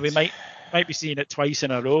 So, yeah, we might be seeing it twice in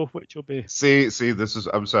a row, which will be. See,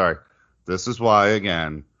 I'm sorry. This is why,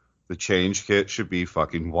 again, the change kit should be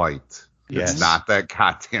fucking white. Yes. It's not that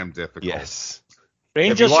goddamn difficult. Yes.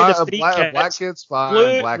 Rangers should have three kits. Black kit's fine.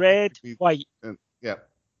 Blue, black red, white. Yeah.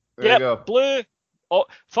 There you go. Blue. Oh,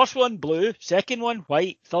 first one blue, second one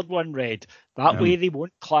white, third one red. That way they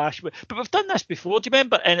won't clash. But we've done this before, do you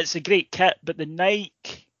remember? And it's a great kit. But the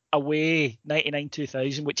Nike away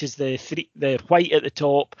 99-2000, which is the white at the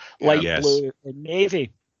top, light blue, and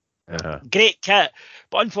navy. Great kit,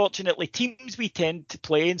 but unfortunately teams we tend to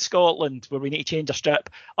play in Scotland where we need to change a strip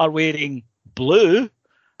are wearing blue,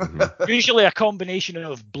 usually a combination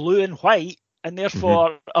of blue and white, and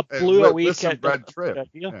therefore a blue away kit. Red trip.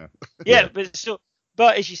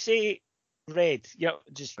 But as you say, red,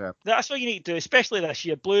 that's all you need to do, especially this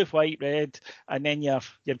year, blue, white, red, and then you're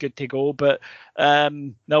good to go. But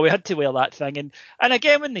no, we had to wear that thing, and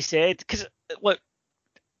again when they said, because look,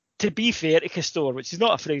 to be fair to Castore, which is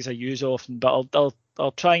not a phrase I use often, but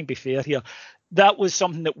I'll try and be fair here. That was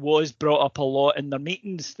something that was brought up a lot in their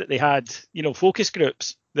meetings that they had, you know, focus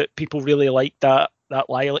groups, that people really liked that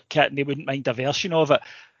lilac kit and they wouldn't mind a version of it.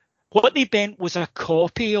 What they meant was a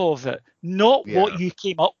copy of it, not what you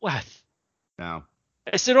came up with. No.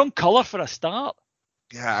 It's the wrong colour for a start.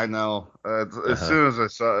 Yeah, I know. As soon as I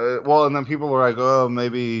saw it, and then people were like, oh,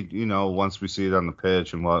 maybe, you know, once we see it on the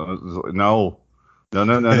pitch and what. No. The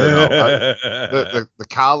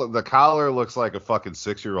collar looks like a fucking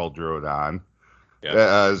 6-year-old drew it on.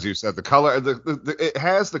 Yeah. As you said, the color, it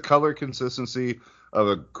has the color consistency of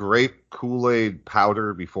a grape Kool-Aid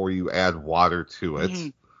powder before you add water to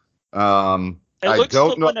it. I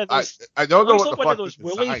don't know what the fuck those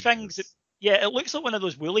woolly things. It looks like one of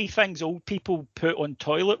those woolly things old people put on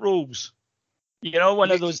toilet rolls. You know, one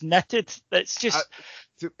of those knitted. It's just.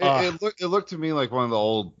 It looked to me like one of the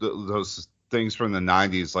old those things from the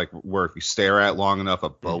 90s, like where if you stare at long enough, a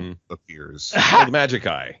boat appears. Like Magic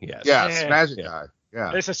Eye, yes. Yes, Magic Eye.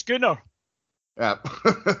 Yeah. It's a schooner. Yeah.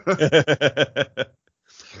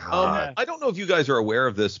 I don't know if you guys are aware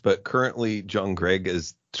of this, but currently John Gregg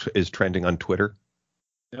is trending on Twitter.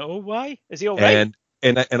 No, why? Is he all right?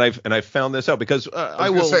 And I've found this out because I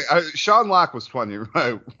will say Sean Locke was 20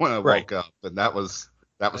 when I woke up, and that was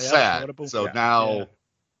sad. So now.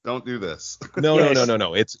 Don't do this.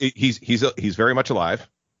 No. He's very much alive.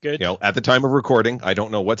 Good. You know, at the time of recording, I don't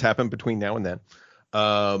know what's happened between now and then.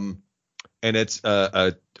 And it's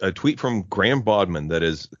a tweet from Graham Bodman that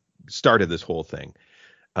has started this whole thing.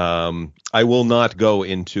 I will not go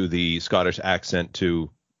into the Scottish accent to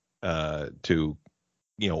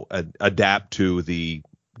adapt to the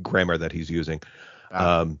grammar that he's using.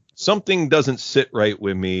 Something doesn't sit right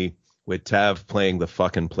with me with Tav playing the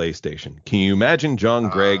fucking PlayStation. Can you imagine John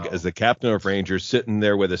Gregg as the captain of Rangers sitting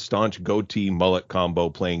there with a staunch goatee mullet combo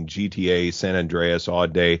playing GTA San Andreas all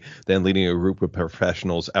day, then leading a group of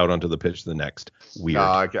professionals out onto the pitch the next? Weird.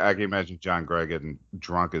 No, I can imagine John Gregg getting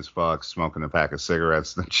drunk as fuck, smoking a pack of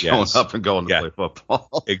cigarettes, then showing up and going to play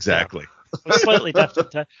football. Exactly. Slightly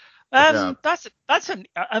different. That's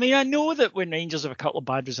I mean, I know that when Rangers have a couple of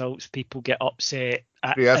bad results, people get upset.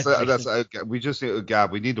 We just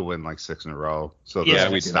we need to win like 6 in a row. So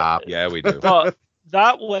we stop. Yeah, we do. But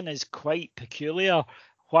that one is quite peculiar.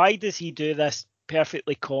 Why does he do this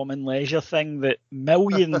perfectly common leisure thing that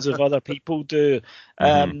millions of other people do,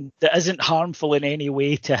 that isn't harmful in any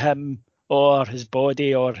way to him or his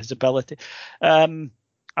body or his ability? I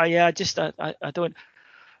don't.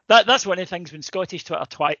 That's one of the things when Scottish Twitter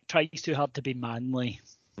tries too hard to be manly.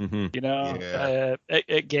 Mm-hmm. You know,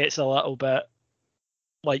 it gets a little bit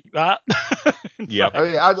like that. Yeah. I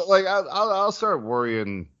mean, I'll start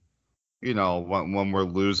worrying, you know, when we're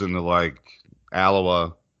losing to like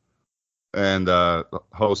Alloa and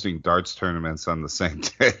hosting darts tournaments on the same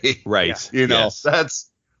day. Right. You know, yes. that's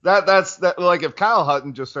like if Kyle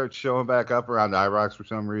Hutton just starts showing back up around IROX for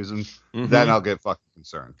some reason, then I'll get fucking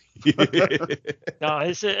concerned. No,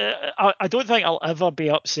 I don't think I'll ever be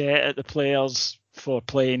upset at the players for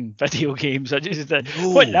playing video games.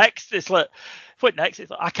 What next? It's like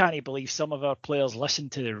I can't believe some of our players listen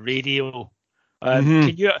to the radio.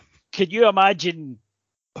 Can you imagine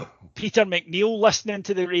Peter McNeil listening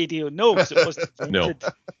to the radio? No, because it wasn't invented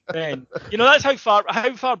then. You know, that's how far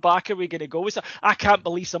back are we going to go? I can't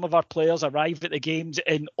believe some of our players arrived at the games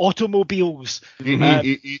in automobiles. You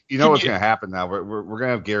know what's going to happen now? We're going to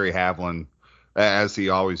have Gary Havlin, as he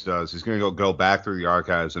always does. He's going to go back through the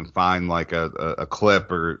archives and find like a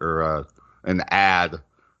clip or an ad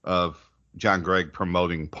of John Gregg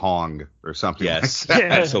promoting Pong or something. Yes, like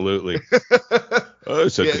that. Absolutely.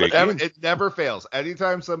 It never fails.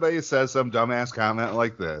 Anytime somebody says some dumbass comment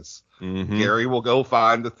like this, Gary will go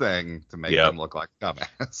find the thing to make them look like a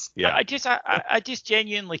dumbass. Yeah. I just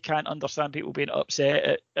genuinely can't understand people being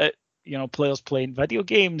upset at you know, players playing video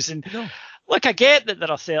games. And look, I get that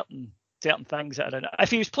there are certain things that are in it.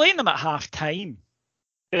 If he was playing them at half time,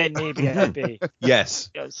 then maybe it'd be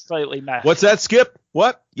slightly missed. What's that, Skip?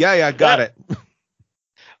 What? Yeah, got it.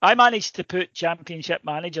 I managed to put Championship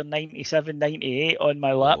Manager 97-98 on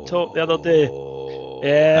my laptop the other day.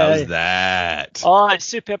 How's that? Oh, it's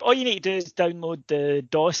superb. All you need to do is download the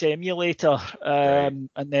DOS emulator, and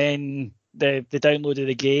then the download of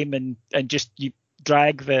the game, and just you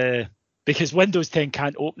drag because Windows 10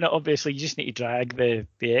 can't open it, obviously. You just need to drag the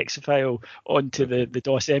exe file onto the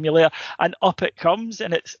DOS emulator, and up it comes,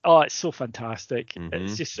 and it's so fantastic.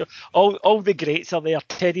 It's just all the greats are there.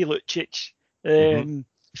 Teddy Lucic,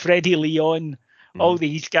 Freddie Leon, all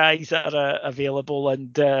these guys that are available,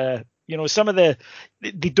 and you know, some of they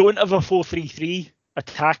don't have a 4-3-3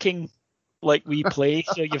 attacking like we play,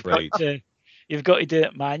 so you've got to do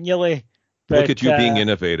it manually. But, look at you being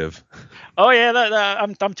innovative. Oh yeah,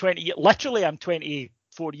 I'm 20. Literally, I'm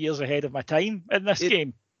 24 years ahead of my time in this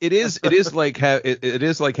game. It is like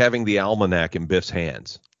having the almanac in Biff's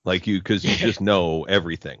hands, like because you just know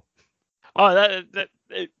everything. Oh,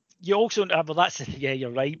 you also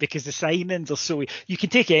you're right, because the signings are so you can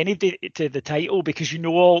take anybody to the title because you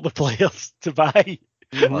know all the players to buy.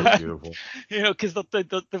 That's beautiful. You know, because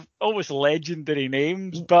they're always legendary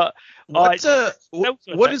names. But what is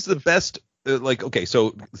the best? Okay,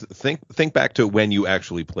 so think back to when you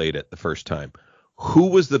actually played it the first time.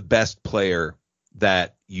 Who was the best player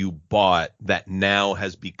that you bought that now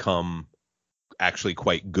has become actually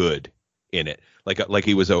quite good in it? Like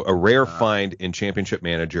he was a rare find in Championship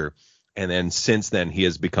Manager, and then since then he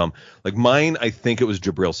has become like mine. I think it was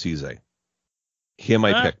Jabril Cisse. Him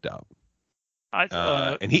I picked up,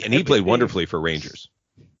 and he played wonderfully for Rangers.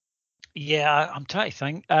 Yeah, I'm trying to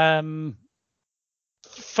think.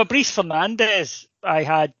 Fabrice Fernandez I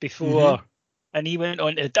had before, and he went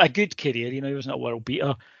on a good career. You know, he wasn't a world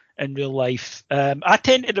beater in real life. I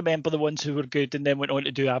tend to remember the ones who were good and then went on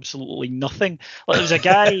to do absolutely nothing. Like there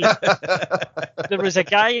was a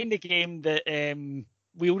guy in the game that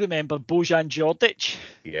we all remember, Bojan Djordjic.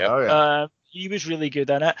 Yeah. He was really good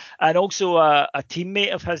in it. And also a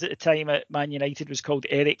teammate of his at the time at Man United was called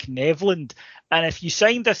Eric Nevland. And if you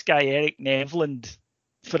signed this guy, Eric Nevland,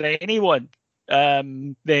 for anyone,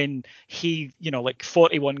 then he, you know, like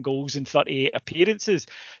 41 goals and 38 appearances.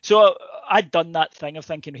 So I'd done that thing of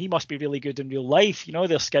thinking he must be really good in real life. You know,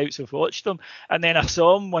 their scouts have watched him. And then I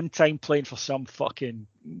saw him one time playing for some fucking,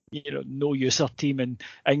 you know, no-user team in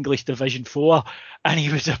English Division 4, and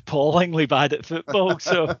he was appallingly bad at football.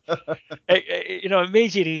 So, it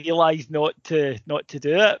made you realise not to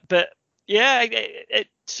do it. But yeah,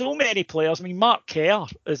 so many players. I mean, Mark Kerr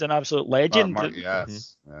is an absolute legend.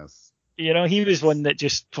 Yes. You know, he was one that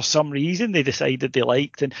just for some reason they decided they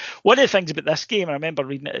liked. And one of the things about this game, I remember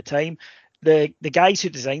reading at the time, the guys who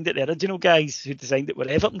designed it, the original guys who designed it, were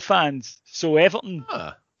Everton fans. So Everton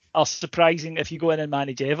are surprising. If you go in and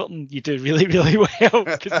manage Everton, you do really, really well,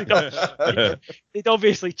 because they'd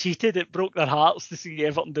obviously cheated. It broke their hearts to see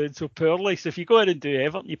Everton doing so poorly. So if you go in and do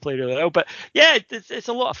Everton, you play really well. But yeah, it's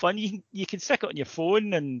a lot of fun. You can stick it on your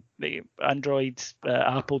phone, and the Android,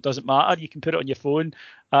 Apple, doesn't matter. You can put it on your phone,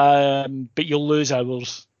 but you'll lose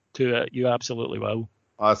hours to it. You absolutely will.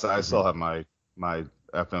 I still have my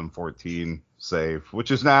FM14 save,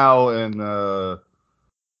 which is now in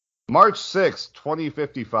March 6th,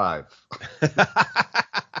 2055.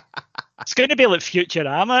 It's going to be like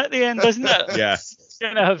Futurama at the end, isn't it? Yeah. It's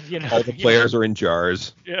going to have, all the players are in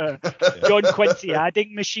jars. Yeah. John Quincy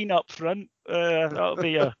adding machine up front. That'll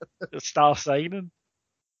be a star signing.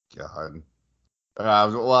 God.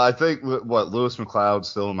 Well, I think Lewis McLeod's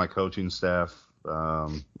still in my coaching staff.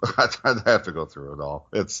 I'd have to go through it all.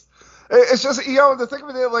 It's just, the thing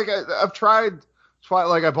with it, like I've tried,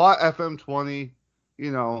 like I bought FM20,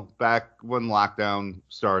 back when lockdown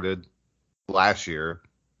started last year.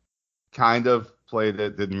 Kind of played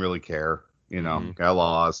it, didn't really care, got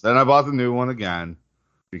lost. Then I bought the new one again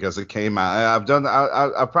because it came out.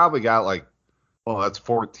 I've probably got that's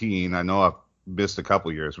 14. I know I've missed a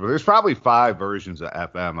couple years, but there's probably 5 versions of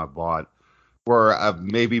FM I bought where I've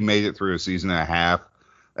maybe made it through a season and a half.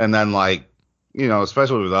 And then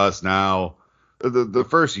especially with us now, the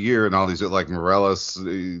first year and all these, like Morellis,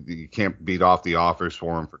 you can't beat off the offers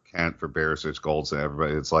for him, for Kent, for Barisic, Golds, and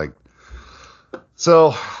everybody. It's like,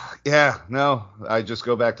 so yeah, no, I just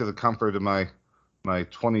go back to the comfort of my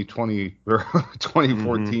 2020 or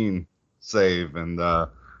 2014 save and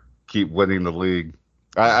keep winning the league.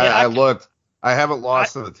 I looked. I haven't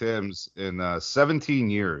lost to the Tims in 17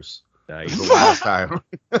 years. Nice. The last time.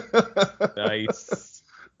 Nice.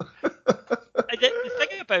 The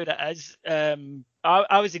thing about it is,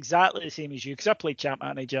 I was exactly the same as you because I played Champ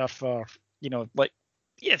Manager for,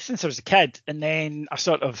 since I was a kid, and then I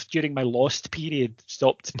sort of during my lost period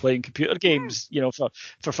stopped playing computer games,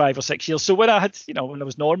 for 5 or 6 years. So when I had, when I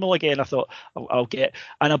was normal again, I thought I'll get,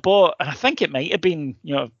 and I bought, and I think it might have been,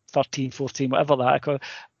 13, 14, whatever that.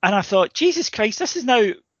 And I thought, Jesus Christ, this is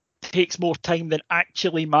now takes more time than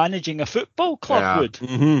actually managing a football club would.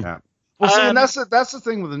 Mm-hmm. Yeah. Well, see, and that's the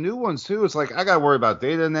thing with the new ones too. It's like I got to worry about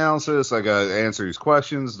data analysis. I got to answer these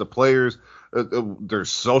questions. The players,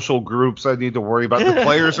 there's social groups I need to worry about. The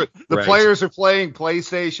players, players are playing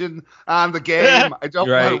PlayStation on the game. I don't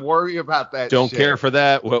want to worry about that. Don't care for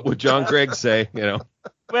that. What would John Gregg say?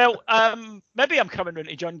 Well, maybe I'm coming around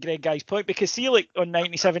to John Gregg guy's point because see, like on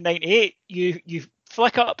 97, 98, you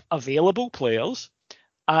flick up available players,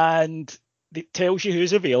 and it tells you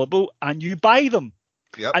who's available, and you buy them.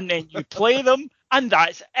 Yep. And then you play them, and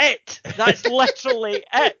that's it. That's literally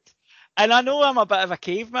it. And I know I'm a bit of a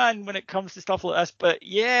caveman when it comes to stuff like this, but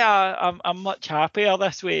yeah, I'm much happier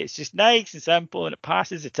this way. It's just nice and simple, and it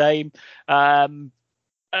passes the time.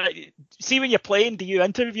 See, when you're playing, do you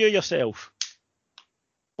interview yourself?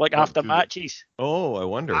 Like after matches? Oh, I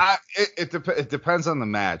wonder. It depends on the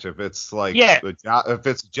match. If it's if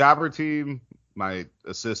it's a jobber team, my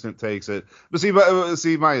assistant takes it. But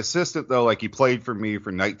see, my assistant though, he played for me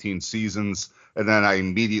for 19 seasons, and then I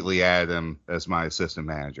immediately add him as my assistant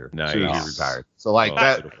manager as soon as he retired. So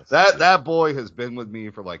that boy has been with me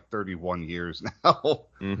for 31 years now.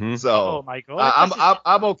 Mm-hmm. So oh my God,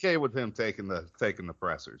 I'm okay with him taking the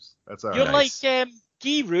pressers. That's all right. You're like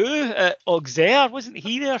Guy Roux at Auxerre, wasn't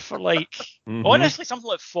he there for honestly something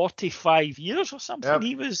like 45 years or something? Yep.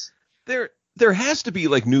 He was there. There has to be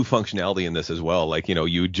new functionality in this as well.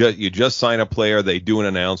 You just sign a player, they do an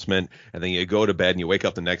announcement, and then you go to bed and you wake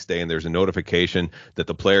up the next day and there's a notification that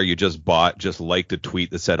the player you just bought just liked a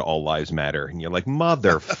tweet that said all lives matter. And you're like,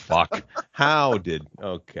 motherfuck,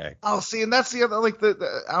 okay. Oh, see, and that's the other,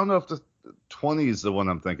 I don't know if the 20 is the one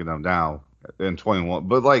I'm thinking of now in 21,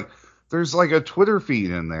 but there's a Twitter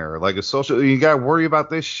feed in there, a social, you got to worry about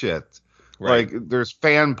this shit. Right. There's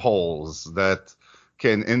fan polls that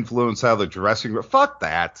can influence how the dressing room. Fuck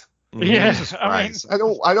that. Yeah, Jesus Christ. I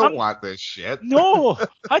don't want this shit. No,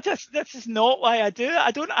 this is not why I do it.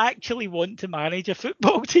 I don't actually want to manage a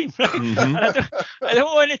football team, right? Mm-hmm. I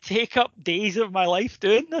don't want to take up days of my life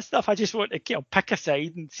doing this stuff. I just want to pick a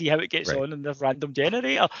side and see how it gets on in the random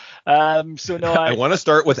generator. So no, I want to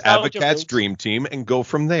start with Avocat's dream team and go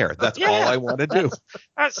from there. That's all I want to do.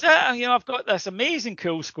 That's it. I've got this amazing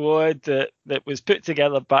cool squad that was put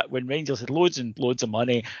together back when Rangers had loads and loads of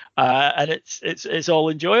money, and it's all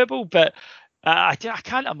enjoyable. But I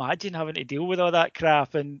can't imagine having to deal with all that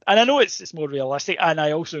crap, and I know it's more realistic, and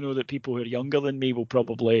I also know that people who are younger than me will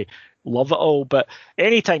probably love it all. But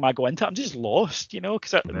anytime I go into it, I'm just lost,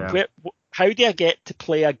 because how do I get to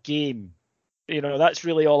play a game? That's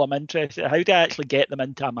really all I'm interested in. How do I actually get them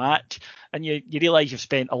into a match? And you realise you've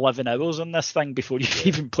spent 11 hours on this thing before you've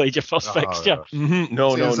even played your first fixture. Mm-hmm.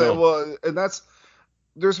 No. Well, and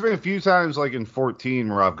there's been a few times in 14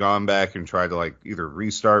 where I've gone back and tried to either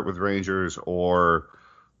restart with Rangers or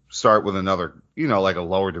start with another, a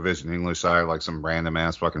lower division English side, some random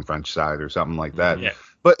ass fucking French side or something like that. Yeah.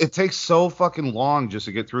 But it takes so fucking long just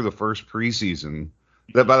to get through the first preseason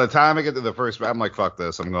that by the time I get to the first, I'm like, fuck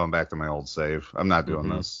this. I'm going back to my old save. I'm not doing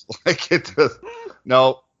this. Like, it just,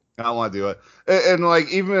 no, I don't want to do it. And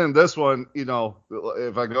like, even in this one, you know,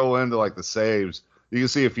 if I go into like the saves, you can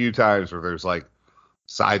see a few times where there's like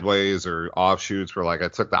sideways or offshoots where like I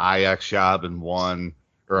took the IX job and won,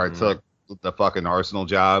 or I took the fucking Arsenal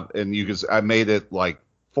job, and I made it like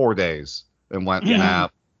 4 days and went, no,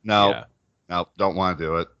 don't want to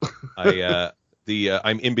do it.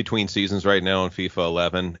 I'm in between seasons right now in FIFA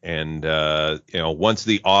 11, and you know, once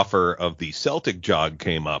the offer of the Celtic jog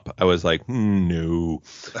came up, I was like, no.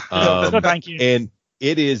 Thank you. And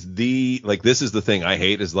it is this is the thing I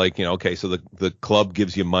hate is like, you know, okay, so the club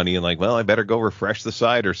gives you money and like, well, I better go refresh the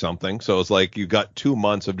site or something. So it's like you got 2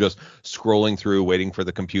 months of just scrolling through, waiting for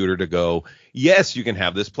the computer to go, yes, you can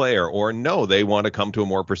have this player, or no, they want to come to a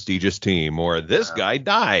more prestigious team, or this guy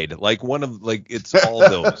died. Like it's all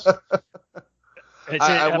those.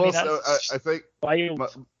 I think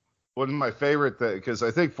one of my favorite things, because I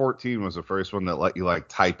think 14 was the first one that let you like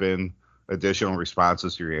type in additional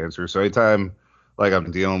responses to your answer. So anytime like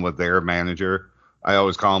I'm dealing with their manager, I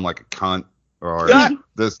always call him like a cunt, or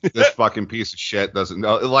this fucking piece of shit doesn't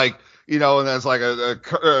know, like, you know, and that's like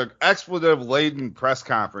a expletive laden press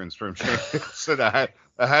conference from Sheamus ahead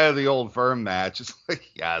of the Old Firm match. It's like,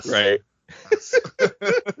 yes, right.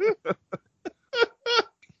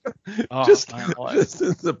 Just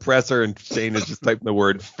the presser, and Shane is just typing the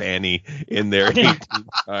word fanny in there 18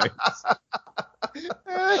 times.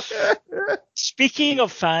 Speaking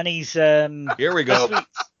of fannies, here we go.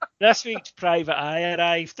 This week's Private Eye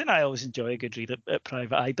arrived, and I always enjoy a good read at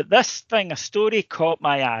Private Eye. But this thing, a story caught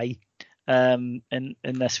my eye in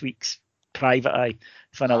this week's Private Eye,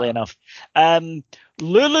 funnily enough.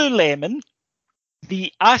 Lululemon,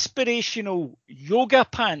 the aspirational yoga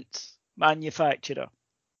pants manufacturer.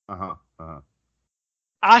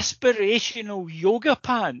 Aspirational yoga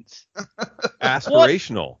pants.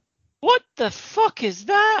 Aspirational. What the fuck is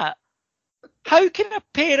that? How can a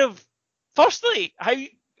pair of... Firstly,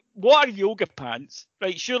 what are yoga pants?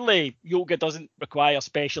 Right, surely yoga doesn't require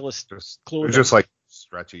specialist clothing. They're just like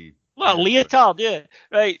stretchy. Well, leotard, yeah.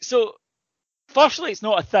 Right, so firstly, it's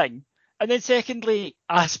not a thing. And then secondly,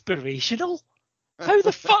 aspirational? How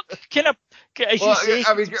the fuck can as you say,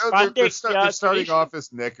 I mean, they're starting off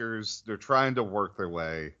as knickers. They're trying to work their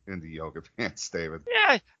way into yoga pants, David.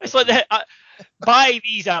 Yeah, it's like buy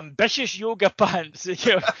these ambitious yoga pants.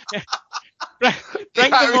 You know,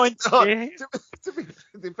 bring them on.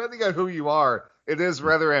 Depending on who you are, it is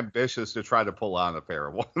rather ambitious to try to pull on a pair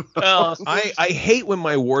of one. I hate when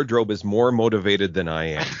my wardrobe is more motivated than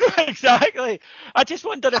I am. Exactly. I just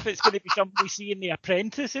wonder if it's going to be something we see in The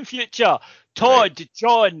Apprentice in future. Todd, right.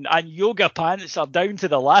 John, and yoga pants are down to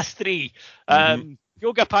the last three.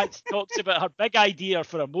 Yoga pants talks about her big idea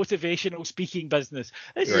for a motivational speaking business.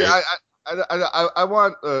 I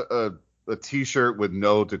want a t-shirt with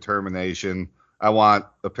no determination. I want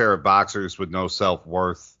a pair of boxers with no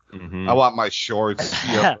self-worth. I want my shorts,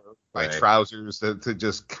 my trousers to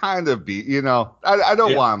just kind of be, you know, I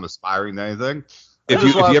don't want them aspiring to anything. If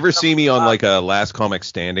you ever see me on like a Last Comic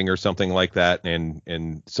Standing or something like that,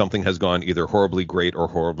 and something has gone either horribly great or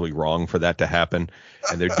horribly wrong for that to happen,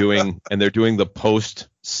 and they're doing the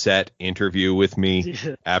post-set interview with me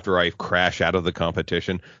after I crash out of the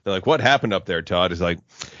competition, they're like, "What happened up there, Todd?" Is like,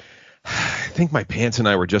 I think my pants and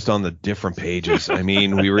I were just on the different pages. I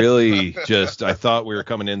mean, we really I thought we were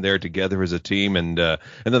coming in there together as a team, and then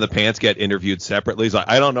the pants get interviewed separately. He's like,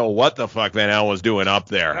 I don't know what the fuck Van Al was doing up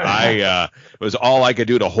there. It was all I could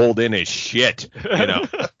do to hold in his shit, you know.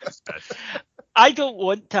 I don't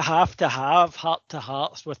want to have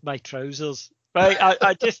heart-to-hearts with my trousers. Right,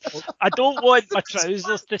 I don't want my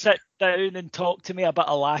trousers to sit down and talk to me about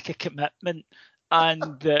a lack of commitment.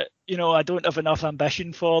 And, you know, I don't have enough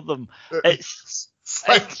ambition for them. It's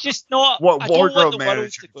just not... What wardrobe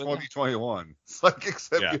manager 2021? It's like,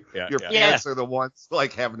 except your pants are the ones,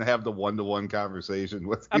 like, having to have the one-to-one conversation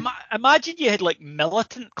with you. Imagine you had, like,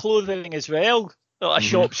 militant clothing as well. Like a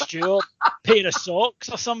shop steward, pair of socks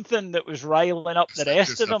or something that was riling up the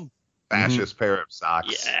rest of them. Fascist pair of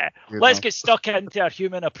socks. Yeah. Let's get stuck into our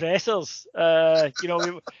human oppressors. You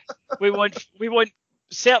know, we want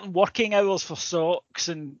certain working hours for socks,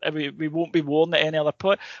 and we won't be worn at any other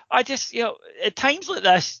point. I just, you know, at times like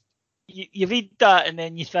this, you read that and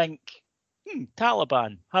then you think,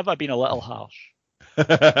 Taliban, have I been a little harsh?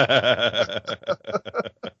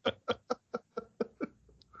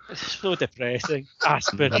 It's so depressing.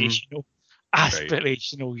 Aspirational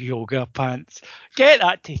yoga pants. Get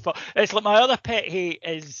that to fuck. It's like my other pet hate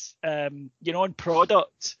is, you know, on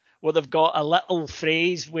products where they've got a little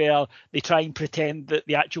phrase where they try and pretend that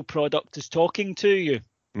the actual product is talking to you.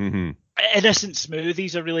 Mm-hmm. Innocent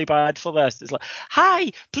smoothies are really bad for this. It's like,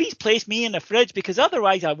 hi, please place me in the fridge because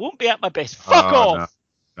otherwise I won't be at my best. Fuck off.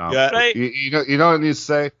 No. Yeah. Right? You know what it needs to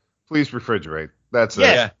say? Please refrigerate. That's it.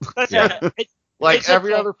 Yeah. That's it. Like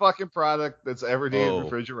every other fucking product that's ever needed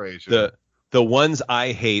refrigeration. The ones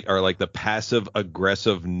I hate are like the passive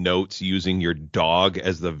aggressive notes using your dog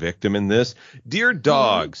as the victim in this. Dear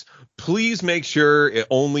dogs, please make sure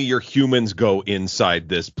only your humans go inside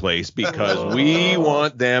this place because we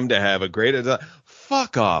want them to have a great.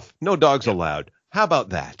 Fuck off. No dogs allowed. How about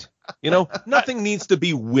that? You know, nothing needs to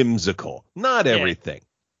be whimsical. Not everything.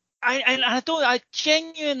 I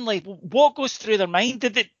genuinely, what goes through their mind?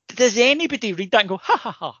 Does anybody read that and go, ha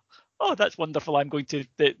ha ha? Oh, that's wonderful. I'm going to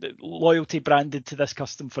the loyalty branded to this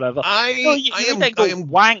custom forever. I am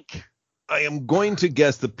wank. I am going to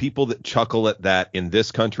guess the people that chuckle at that in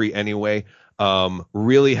this country anyway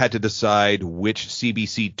really had to decide which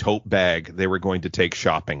CBC tote bag they were going to take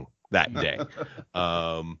shopping that day.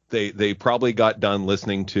 They probably got done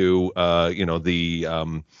listening to the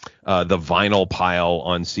vinyl pile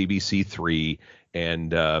on CBC3 and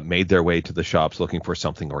made their way to the shops looking for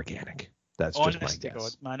something organic. That's just my guess.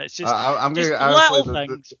 God, man. It's just, I'm just gonna, little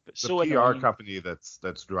honestly, things. The PR company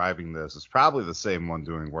that's driving this is probably the same one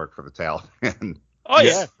doing work for the Taliban. Oh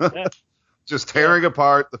yeah. Just tearing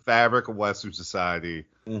apart the fabric of Western society,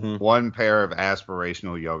 one pair of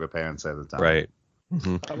aspirational yoga pants at a time. Right.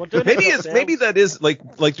 Mm-hmm. Maybe that is like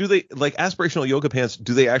do they like aspirational yoga pants?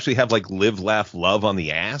 Do they actually have like live, laugh, love on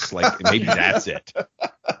the ass? Like maybe that's it.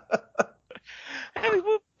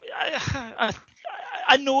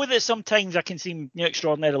 I know that sometimes I can seem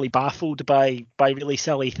extraordinarily baffled by really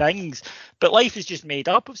silly things, but life is just made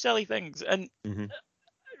up of silly things. And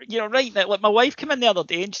right now, like my wife came in the other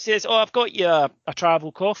day and she says, "Oh, I've got you a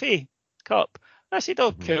travel coffee cup." I said,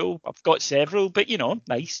 "Oh, cool. I've got several, but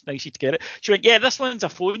nice you to get it." She went, "Yeah, this one's a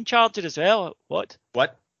phone charger as well." What?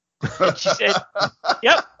 And she said,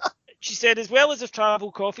 "Yep." She said, "As well as a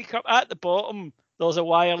travel coffee cup, at the bottom there's a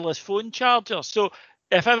wireless phone charger. So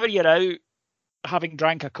if ever you're out having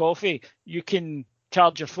drank a coffee, you can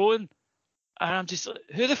charge your phone." And I'm just like,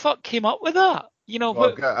 who the fuck came up with that?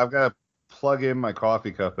 I've got to plug in my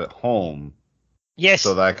coffee cup at home. Yes.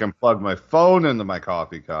 So that I can plug my phone into my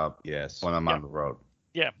coffee cup. Yes. When I'm on the road.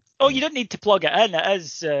 Yeah. Oh, you don't need to plug it in.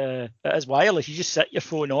 It is wireless. You just set your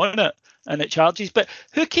phone on it and it charges. But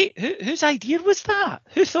whose idea was that?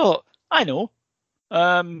 Who thought? I know.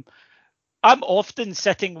 I'm often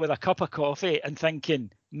sitting with a cup of coffee and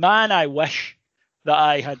thinking, man, I wish that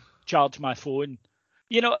I had charged my phone.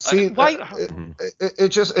 See, why?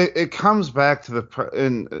 It comes back to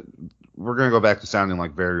we're going to go back to sounding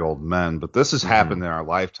like very old men, but this has happened in our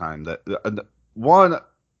lifetime. That one,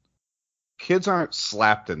 kids aren't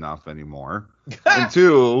slapped enough anymore, and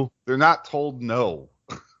two, they're not told no.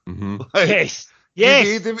 Yes.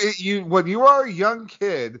 You when you are a young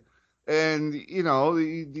kid and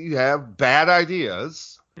you have bad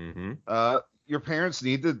ideas, your parents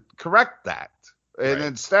need to correct that, and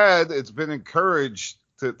instead it's been encouraged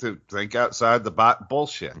to think outside the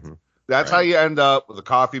bullshit. That's how you end up with a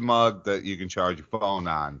coffee mug that you can charge your phone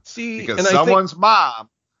on. Because someone's mom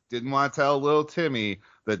didn't want to tell little Timmy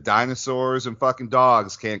that dinosaurs and fucking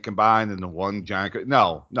dogs can't combine into one giant.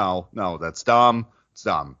 No, that's dumb. It's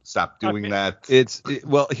dumb. Stop doing that.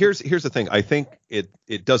 Well, here's the thing. I think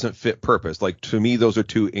it doesn't fit purpose. Like, to me, those are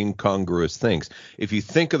two incongruous things. If you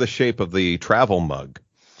think of the shape of the travel mug,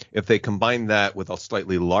 if they combine that with a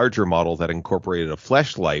slightly larger model that incorporated a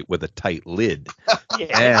fleshlight with a tight lid,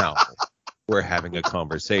 now we're having a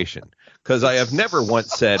conversation. Because I have never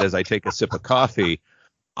once said, as I take a sip of coffee,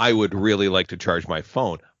 I would really like to charge my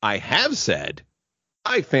phone. I have said,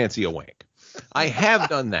 I fancy a wank. I have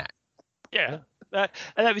done that. Yeah. And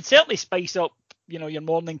it would certainly spice up, your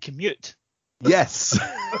morning commute. Yes.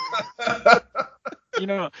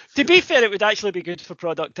 To be fair, it would actually be good for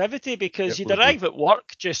productivity because you'd arrive at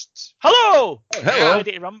work just, hello,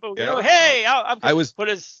 ready to rumble. Hey, I was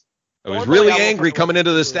really angry coming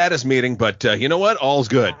into the status meeting, but you know what? All's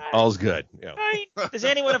good. All's good. Yeah. Right. Does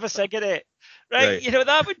anyone have a cigarette? Right.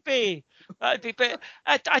 That would be. But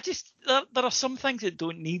I just there are some things that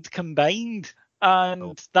don't need combined,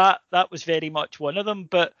 and that was very much one of them.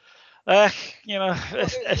 But if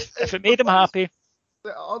it made them happy,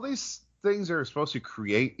 all these things are supposed to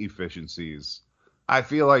create efficiencies. I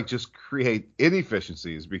feel like just create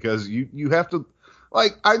inefficiencies because you have to,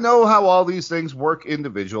 like, I know how all these things work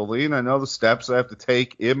individually, and I know the steps I have to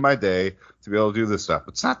take in my day to be able to do this stuff.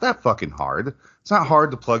 It's not that fucking hard. It's not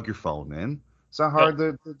hard to plug your phone in. It's not hard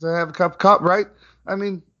to have a cup, right? I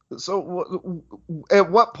mean, So at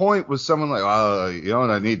what point was someone like, oh, you know what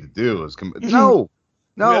I need to do is no.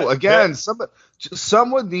 Again,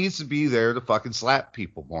 someone needs to be there to fucking slap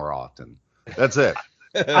people more often. That's it.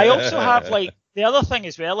 I also have the other thing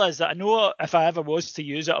as well is that I know if I ever was to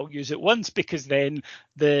use it, I'll use it once, because then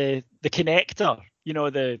the connector,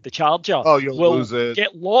 the charger, will lose it.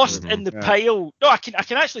 Get lost in the pile. No, I can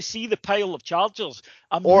actually see the pile of chargers.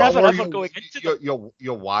 I'm never ever going into them.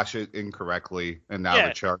 You'll wash it incorrectly, and now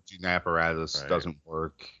the charging apparatus doesn't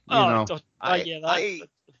work. I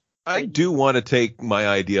do want to take my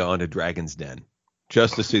idea onto Dragon's Den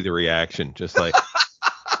just to see the reaction. Just like,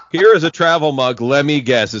 here is a travel mug. Let me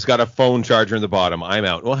guess. It's got a phone charger in the bottom. I'm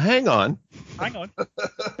out. Well, hang on. Hang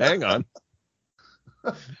on.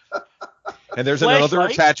 And there's another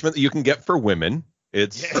attachment that you can get for women.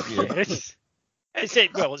 It's it's a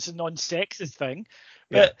non-sexist thing.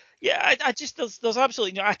 But I just there's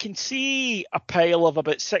absolutely I can see a pile of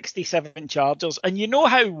about 67 chargers, and you know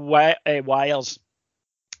how wires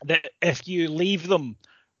that if you leave them,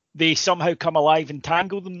 they somehow come alive and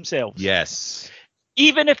tangle themselves. Yes.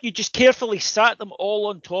 Even if you just carefully sat them all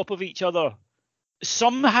on top of each other,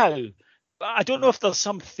 somehow, I don't know if there's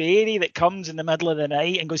some fairy that comes in the middle of the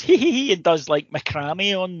night and goes hee and does like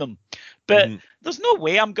macrame on them. But there's no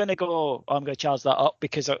way I'm going to charge that up,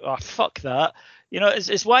 because fuck that.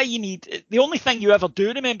 It's why you need, the only thing you ever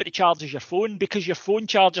do remember to charge is your phone, because your phone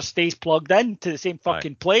charger stays plugged in to the same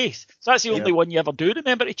fucking place. So that's the only one you ever do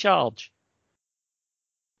remember to charge.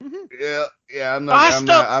 Yeah, I'm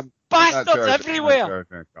not. Bastards everywhere.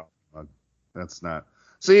 That's not.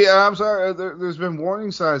 See, I'm sorry. There's been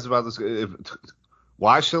warning signs about this.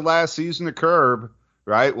 Watch the last season of Curb,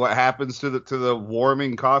 right? What happens to the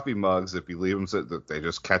warming coffee mugs if you leave them so that they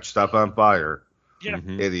just catch stuff on fire? Yeah.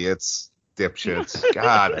 Idiots, dipshits.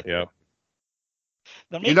 God. Yeah.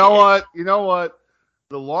 You know what?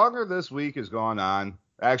 The longer this week has gone on,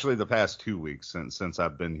 actually the past 2 weeks since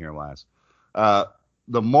I've been here last,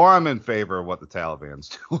 the more I'm in favor of what the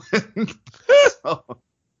Taliban's doing. So,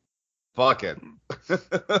 fuck it.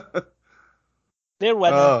 They're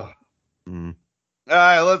winning. All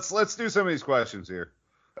right, let's do some of these questions here.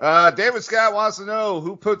 David Scott wants to know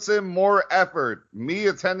who puts in more effort, me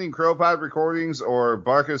attending CrowPod recordings or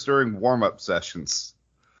Barkus during warm-up sessions.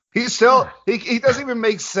 He doesn't even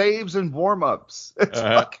make saves in warm-ups. It's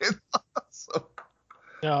fucking awesome.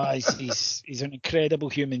 No, he's an incredible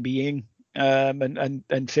human being.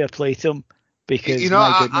 And fair play to him, because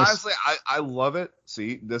honestly, I love it.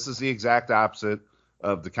 See, this is the exact opposite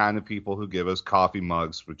of the kind of people who give us coffee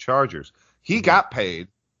mugs with chargers. He got paid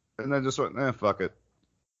and then just went, fuck it.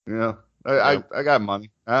 I got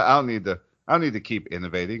money. I don't need to keep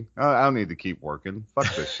innovating. I don't need to keep working.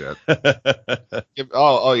 Fuck this shit.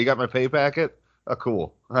 You got my pay packet? Oh,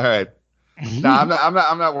 cool. All right. No,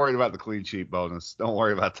 I'm not worried about the clean sheet bonus. Don't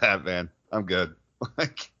worry about that, man. I'm good.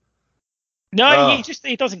 No,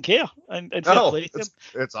 he doesn't care. And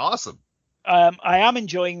it's awesome. I am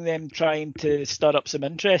enjoying them trying to stir up some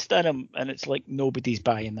interest in him, and it's like nobody's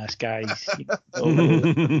buying this, guys.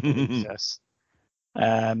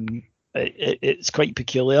 It's quite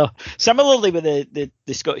peculiar. Similarly with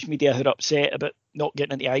the Scottish media who are upset about not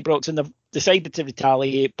getting into Ibrox, and they've decided to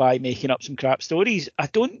retaliate by making up some crap stories. I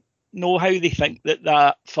don't know how they think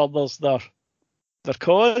that furthers their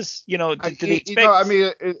cause. Do they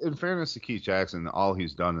expect... in fairness to Keith Jackson, all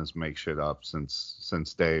he's done is make shit up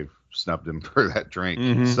since Dave snubbed him for that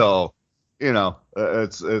drink. So,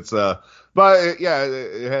 but yeah,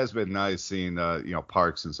 it has been nice seeing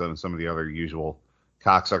Parks and some of the other usual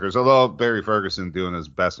cocksuckers. Although Barry Ferguson doing his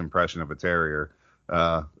best impression of a terrier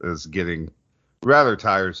is getting rather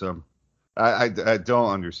tiresome. I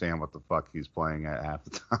don't understand what the fuck he's playing at half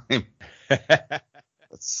the time.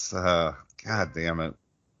 It's God damn it.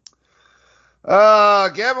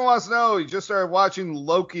 Gavin wants to know, he just started watching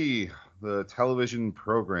Loki, the television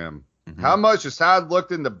program. How much has Todd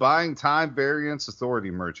looked into buying Time Variance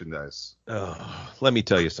Authority merchandise? Let me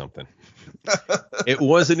tell you something. It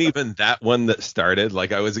wasn't even that one that started.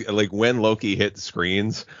 Like, I was like, when Loki hit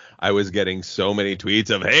screens, I was getting so many tweets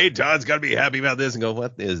of, hey, Todd's got to be happy about this, and go,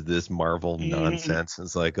 what is this Marvel nonsense?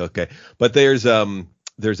 It's like, okay. But there's a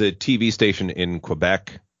TV station in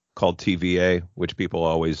Quebec called TVA, which people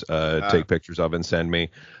always take pictures of and send me.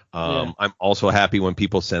 I'm also happy when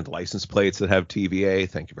people send license plates that have TVA.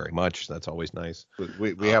 Thank you very much. That's always nice.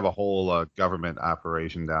 We have a whole government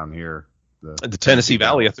operation down here. The Tennessee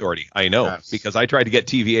Valley Authority. I know, yes. Because I tried to get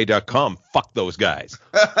TVA.com. Fuck those guys.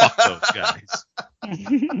 Fuck those guys.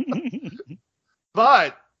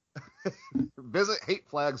 But visit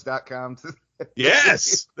hateflags.com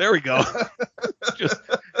Yes, there we go. Just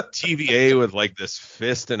TVA with like this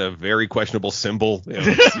fist and a very questionable symbol. You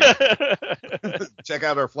know, check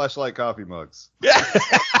out our Fleshlight coffee mugs. Yeah.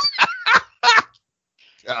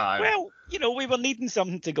 God. Well, you know, we were needing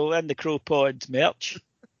something to go in the Crow Pod merch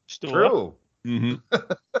store. True. Mm-hmm.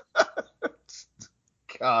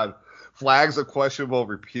 God, flags of questionable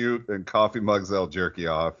repute and coffee mugs that'll jerk you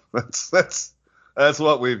off. That's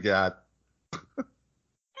what we've got.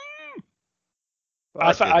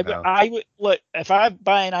 I would look, if I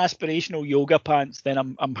buy an aspirational yoga pants, then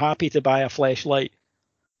I'm happy to buy a Fleshlight.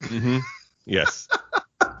 Mm-hmm. Yes.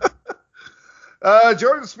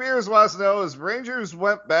 Jordan Spears wants to know, as Rangers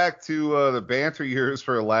went back to the banter years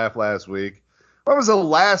for a laugh last week, when was the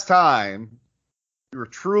last time you were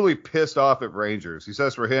truly pissed off at Rangers? He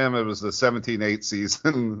says for him it was the 17-8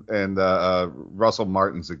 season and Russell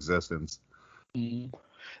Martin's existence.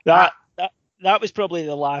 That was probably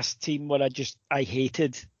the last team where I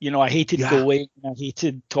hated. You know, I hated going. I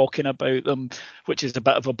hated talking about them, which is a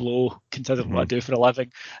bit of a blow considering what I do for a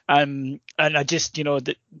living. And I just, you know,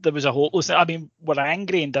 there was a hopelessness. I mean, we're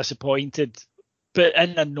angry and disappointed, but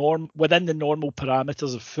within the normal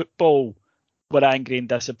parameters of football, we're angry and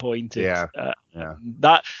disappointed.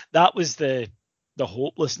 That was the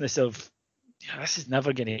hopelessness of, this is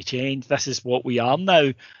never going to change. This is what we are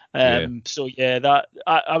now. So that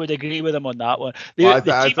I would agree with him on that one. I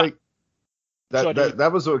think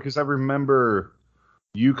that was because I remember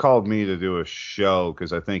you called me to do a show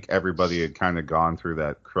because I think everybody had kind of gone through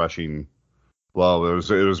that crushing blow. It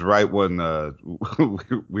was right when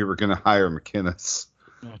we were going to hire McInnes,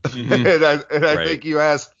 and I think you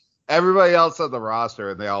asked everybody else on the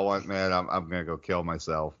roster, and they all went, "Man, I'm going to go kill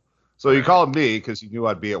myself." So you called me because you knew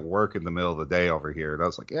I'd be at work in the middle of the day over here, and I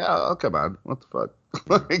was like, "Yeah, I'll come on. What the fuck?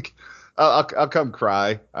 Like, I'll come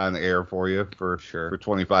cry on the air for you for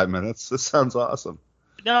 25 minutes. This sounds awesome."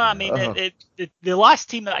 No, I mean the last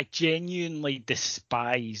team that I genuinely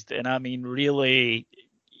despised, and I mean really,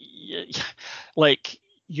 like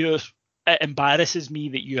it embarrasses me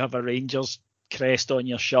that you have a Rangers crest on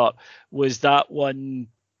your shirt, was that one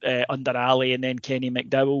under Ali and then Kenny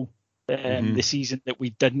McDowell. The season that we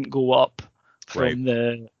didn't go up from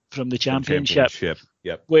the championship.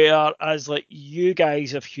 Yep. Whereas like you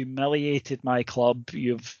guys have humiliated my club,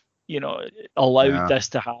 you've allowed this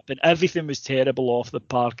to happen. Everything was terrible off the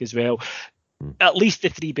park as well. At least the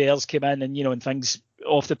Three Bears came in and things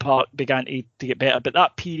off the park began to get better. But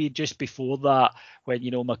that period just before that, when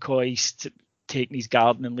McCoy's taking his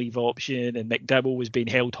gardening leave option and McDowell was being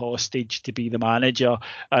held hostage to be the manager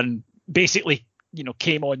and basically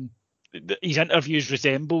came on. His interviews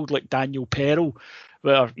resembled like Daniel Perrell,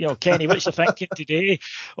 where Kenny, what's you thinking today?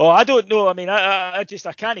 Oh, I don't know. I mean, I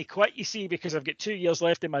can't quit, you see, because I've got 2 years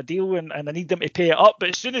left in my deal and I need them to pay it up. But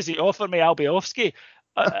as soon as they offer me, I'll be off-ski.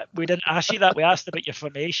 We didn't ask you that. We asked about your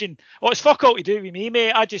formation. Oh, it's fuck all to do with me,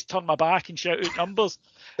 mate. I just turned my back and shout out numbers.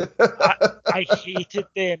 I hated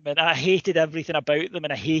them and I hated everything about them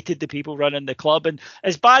and I hated the people running the club. And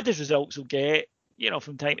as bad as results will get,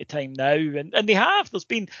 from time to time now, and they have.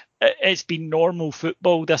 It's been normal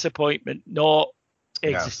football disappointment, not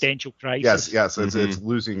existential crisis. Yes. It's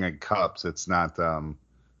losing in cups. It's not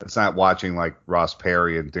watching like Ross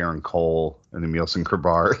Perry and Darren Cole and Emilson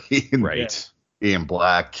Krabari, right? Ian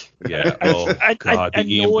Black. Yeah. Oh God, the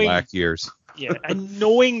Ian Black years. Yeah, and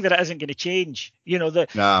knowing that it isn't going to change.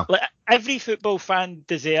 Like, every football fan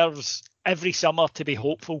deserves every summer to be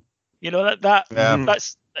hopeful.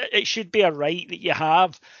 That's. It should be a right that you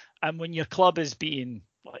have, and when your club is being,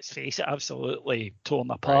 let's face it, absolutely torn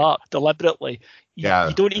apart deliberately, you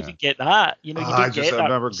don't even get that. You don't I get that. I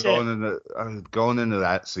remember going into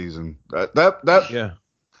that season. That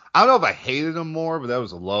I don't know if I hated him more, but that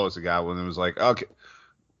was the lowest it got when it was like, okay,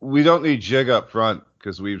 we don't need Jig up front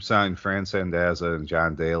because we've signed Fran Sandaza and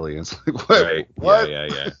John Daly. And it's like, what?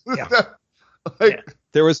 Yeah.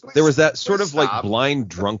 There was that sort of like blind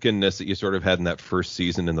drunkenness that you sort of had in that first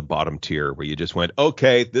season in the bottom tier where you just went,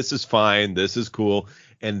 okay, this is fine, this is cool,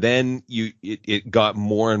 and then it got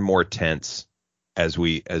more and more tense as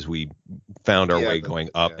we found our way going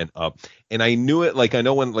up and up. And I knew it. Like I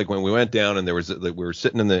know when we went down and there was we were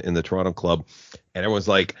sitting in the Toronto club and everyone's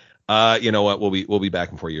like, you know what, we'll be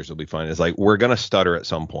back in 4 years, it'll be fine. It's like we're gonna stutter at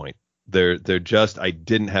some point. They're just, I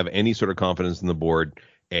didn't have any sort of confidence in the board.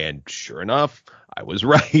 And sure enough, I was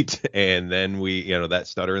right. And then we, that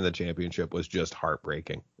stutter in the championship was just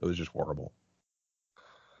heartbreaking. It was just horrible.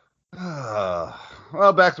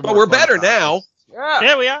 Well, back to. But we're better now.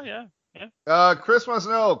 Yeah, we are. Yeah. Chris wants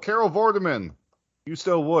to know, Carol Vorderman, you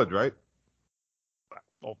still would, right?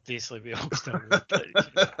 Obviously, we all still would.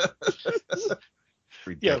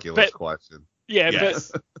 Ridiculous question. Yeah,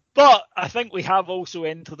 yes. but I think we have also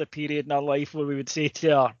entered a period in our life where we would say to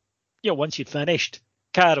her, once you'd finished,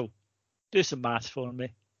 Carol, do some maths for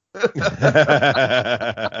me.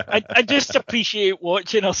 I just appreciate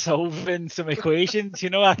watching her solving some equations.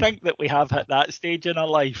 I think that we have hit that stage in our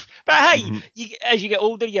life. But hey, as you get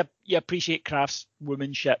older, you appreciate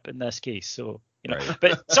craftswomanship in this case. So, Right.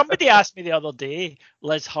 But somebody asked me the other day,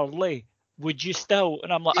 Liz Hurley, would you still?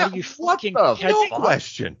 And I'm like, are you fucking kidding? No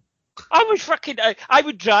question. I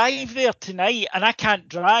would drive there tonight, and I can't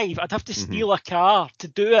drive. I'd have to steal a car to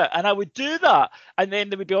do it, and I would do that. And then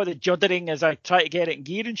there would be all the juddering as I try to get it in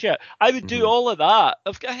gear and shit. I would do all of that.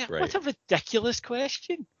 What a ridiculous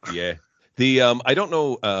question. Yeah. I don't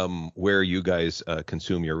know where you guys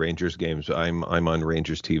consume your Rangers games. I'm on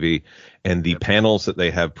Rangers TV, and the panels that they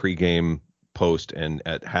have pregame, post, and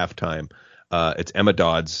at halftime, it's Emma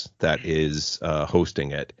Dodds that is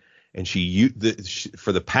hosting it. And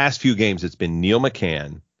for the past few games, it's been Neil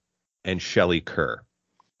McCann and Shelley Kerr.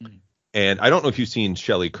 And I don't know if you've seen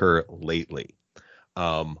Shelley Kerr lately.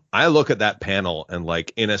 I look at that panel and,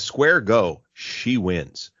 like, in a square go, she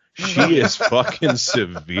wins. She is fucking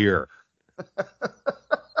severe.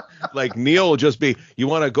 Like, Neil will just be, you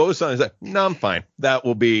want to go something? He's like, no, I'm fine.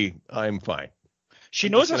 I'm fine. She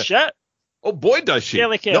knows her shit. Oh boy, does she!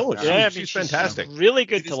 No, she's fantastic. Really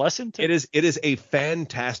good to listen to. It is a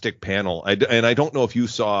fantastic panel. And I don't know if you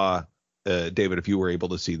saw, David, if you were able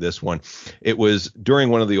to see this one. It was during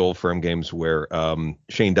one of the Old Firm games where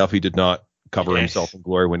Shane Duffy did not cover himself in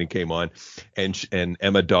glory when he came on, and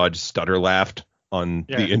Emma Dodge stutter laughed on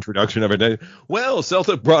the introduction of it. Well,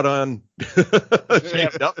 Celtic brought on Shane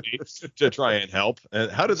Duffy to try and help. And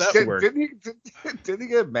how did that work? Didn't he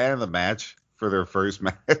get man of the match for their first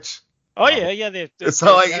match? Oh yeah.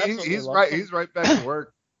 So he's right back to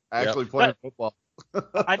work, actually playing football.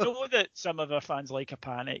 I know that some of our fans like a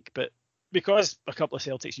panic, but because a couple of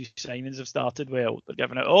Celtics youth signings have started well, they're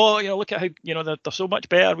giving it. Look at how they're so much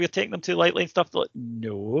better. We're taking them too lightly and stuff. Like,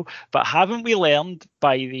 no, but haven't we learned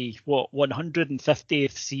by the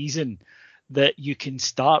 150th season that you can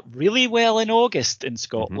start really well in August in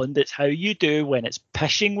Scotland? It's how you do when it's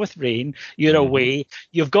pissing with rain. You're away.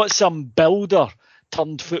 You've got some builder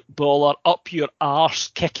turned footballer up your arse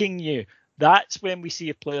kicking you. That's when we see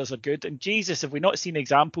if players are good. And Jesus, have we not seen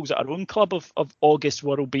examples at our own club of August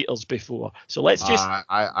world beaters before? So let's just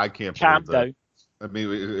I can't calm down. I mean,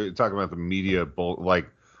 we're talking about the media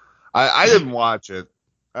I didn't watch it.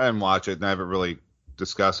 And I haven't really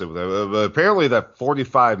discussed it with them. But apparently that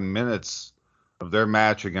 45 minutes of their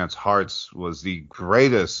match against Hearts was the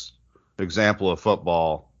greatest example of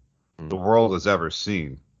football the world has ever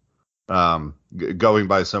seen. Going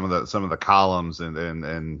by some of the columns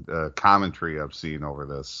and commentary I've seen over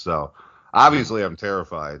this. So obviously I'm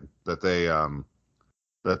terrified that they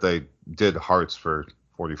did Hearts for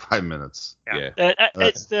 45 minutes. Yeah.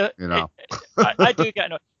 I do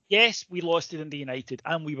get it. Yes, we lost to Dundee United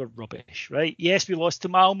and we were rubbish, right? Yes, we lost to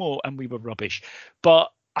Malmo and we were rubbish.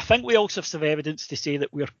 But I think we also have some evidence to say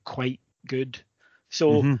that we're quite good.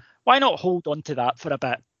 So why not hold on to that for a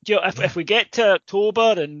bit? If we get to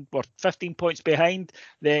October and we're 15 points behind,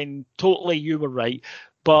 then totally you were right.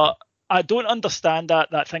 But I don't understand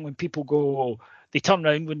that thing when people go, they turn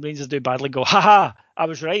around when Rangers do badly and go, haha, I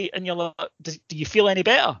was right. And you're like, do you feel any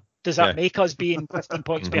better? Does that make us being 15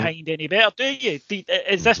 points behind any better? Do you?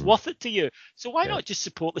 Is this worth it to you? So why not just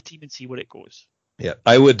support the team and see where it goes? Yeah,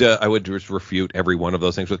 I would just refute every one of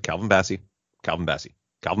those things with Calvin Bassey. Yeah.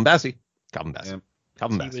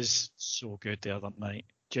 He was so good the other night.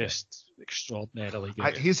 Just extraordinarily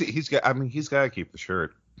good. He's got to keep the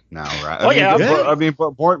shirt now, right?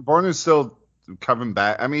 Bourne is still coming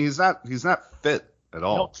back. I mean, he's not fit at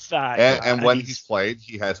all. Not that. And when he's played,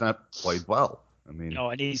 he has not played well. I mean, no,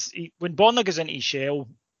 and when Borna goes into his shell.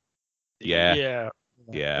 Yeah.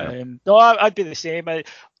 No, I'd be the same. And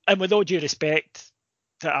with all due respect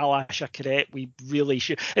to Alash Akaret, we really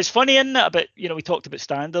should. It's funny, isn't it? But we talked about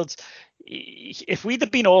standards. If we'd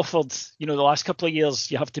have been offered, the last couple of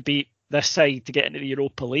years, you have to beat this side to get into the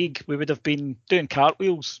Europa League, we would have been doing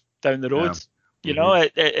cartwheels down the road. Yeah.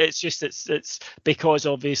 It's just it's because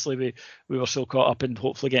obviously we were so caught up in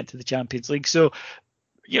hopefully getting to the Champions League. So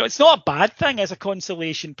it's not a bad thing as a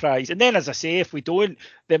consolation prize. And then, as I say, if we don't,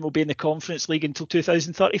 then we'll be in the Conference League until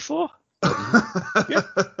 2034.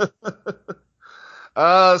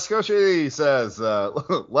 Scotia says,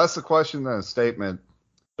 less a question than a statement.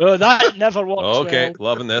 Oh, that never works. Okay,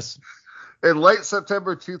 loving this. In late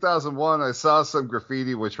September 2001, I saw some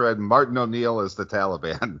graffiti which read Martin O'Neill is the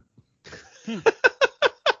Taliban.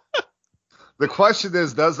 The question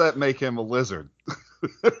is, does that make him a lizard?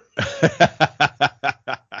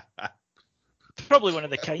 probably one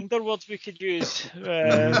of the kinder words we could use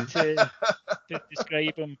to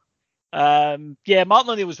describe him. Martin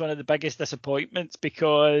O'Neill was one of the biggest disappointments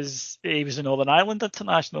because he was a Northern Ireland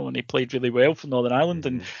international and he played really well for Northern Ireland,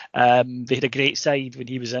 and they had a great side when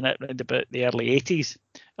he was in it around about the early 80s.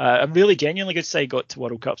 A really genuinely good side, got to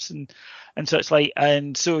World Cups and such like,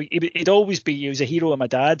 and so he was a hero of my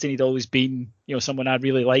dad's, and he'd always been someone I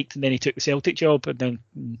really liked, and then he took the Celtic job, and then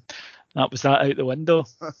that was that out the window.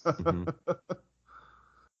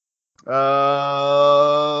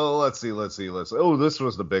 Let's see. Oh, this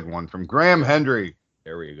was the big one from Graham Hendry.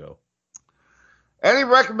 There we go. Any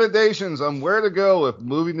recommendations on where to go if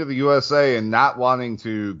moving to the USA and not wanting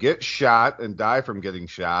to get shot and die from getting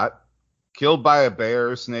shot, killed by a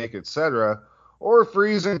bear, snake, etc., or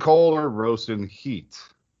freezing cold or roasting heat?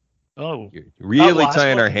 Oh, you're really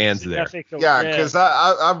tying our hands there. Yeah, because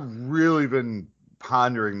I've really been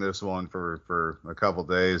pondering this one for a couple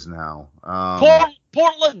days now.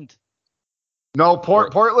 Portland. No,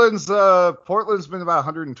 Portland's been about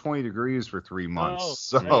 120 degrees for 3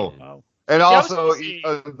 months. And also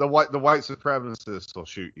the white supremacists will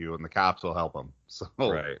shoot you and the cops will help them. So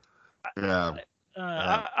right. Yeah.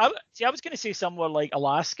 I was going to say somewhere like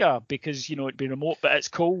Alaska because it'd be remote, but it's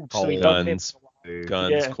cold. So guns,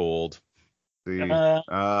 cold. There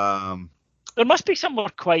must be somewhere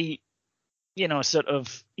quite, sort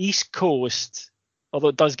of East Coast, although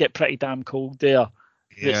it does get pretty damn cold there.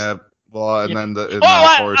 Yeah. Well, and then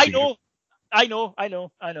I know.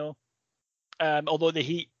 Although the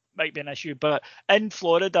heat might be an issue, but in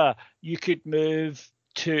Florida you could move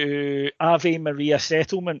to Ave Maria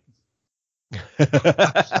Settlement. Which,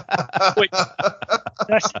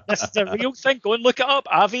 this is a real thing. Go and look it up.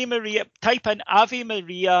 Ave Maria. Type in Ave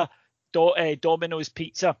Maria Domino's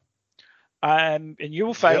Pizza, and you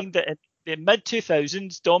will find that in the mid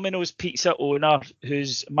 2000s, Domino's Pizza owner,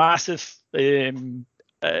 who's massive.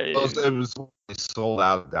 It was sold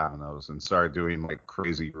out of Domino's and started doing like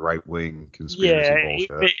crazy right wing conspiracy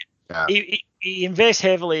bullshit. He invests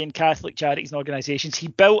heavily in Catholic charities and organisations. He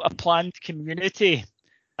built a planned community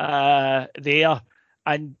there,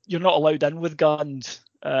 and you're not allowed in with guns.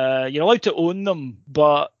 You're allowed to own them,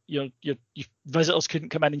 but your visitors couldn't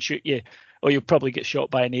come in and shoot you, or you'll probably get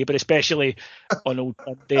shot by a neighbour, especially on Old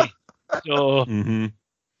Sunday. So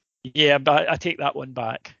but I take that one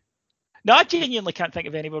back. No, I genuinely can't think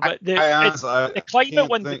of anywhere, but the climate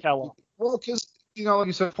one's the killer. Well, because like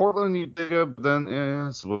you said, Portland, you dig up, then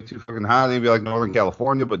it's way too fucking hot. It'd be like Northern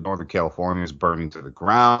California, but Northern California is burning to the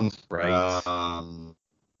ground. Right.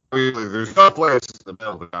 There's no place in the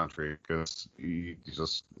middle of the country because you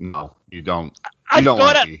don't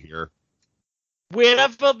want to be here.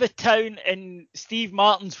 Wherever the town in Steve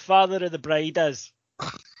Martin's Father of the Bride is.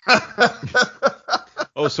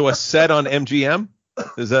 Oh, so a set on MGM?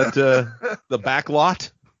 Is that the back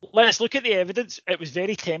lot? Let's look at the evidence. It was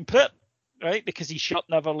very temperate, right? Because his shirt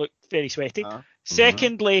never looked very sweaty.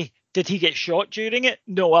 Secondly, did he get shot during it?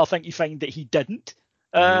 No, I think you find that he didn't.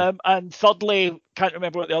 And thirdly, can't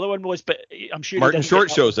remember what the other one was, but I'm sure Martin Short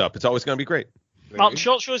shows up. It's always going to be great. Martin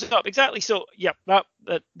Short shows up, exactly. So, yeah, that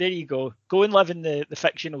there you go. Go and live in the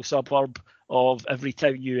fictional suburb of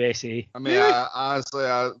Everytown, USA. I mean, honestly,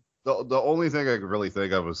 the only thing I could really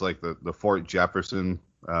think of was like the Fort Jefferson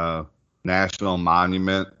National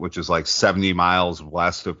Monument, which is like 70 miles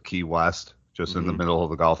west of Key West, just in the middle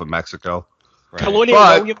of the Gulf of Mexico. Right. Colonial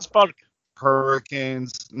Williamsburg.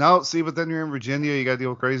 Hurricanes. No, see, but then you're in Virginia. You got to deal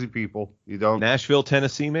with crazy people. You don't. Nashville,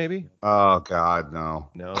 Tennessee, maybe? Oh, God, no.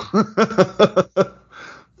 No.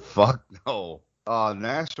 Fuck no.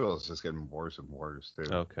 Nashville is just getting worse and worse,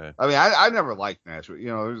 too. Okay. I mean, I never liked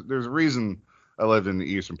Nashville. There's a reason I lived in the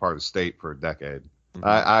eastern part of the state for a decade.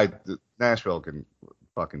 Nashville can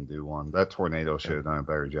fucking do one. That tornado should have done a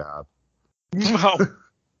better job. Wow.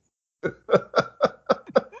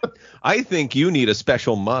 I think you need a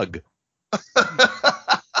special mug.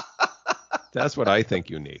 That's what I think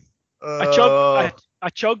you need. A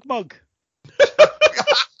chug mug.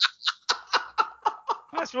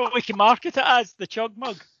 That's what we can market it as, the chug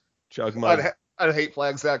mug. Chug mug. At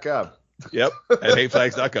hateflags.com. Yep, at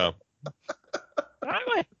hateflags.com.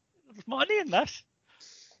 Anyway, there's money in this.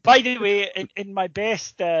 By the way, in my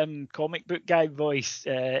best comic book guy voice,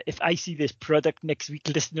 if I see this product next week,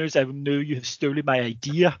 listeners, I will know you have stolen my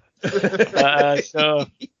idea.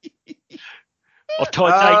 Or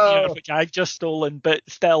Todd's idea, which I've just stolen, but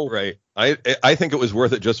still. Right. I think it was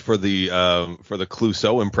worth it just for the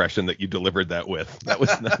Clouseau impression that you delivered that with. That was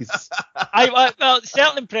nice. Well,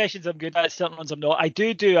 certain impressions I'm good at, certain ones I'm not. I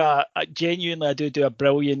do a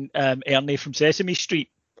brilliant Ernie from Sesame Street.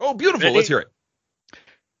 Oh, beautiful. Ready? Let's hear it.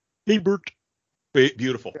 Hey, Bert.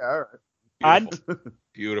 Beautiful. Yeah, all right. And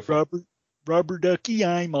beautiful. Rubber ducky,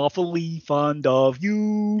 I'm awfully fond of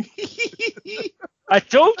you. I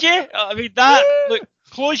told you. I mean, that. Look,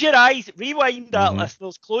 close your eyes. Rewind that,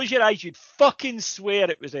 listeners. Close your eyes. You'd fucking swear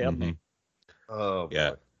it was Ernie. Oh,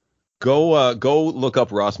 yeah. Boy. Go look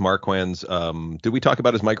up Ross Marquand's. Did we talk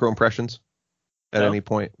about his micro impressions at any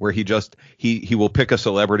point? Where he just he will pick a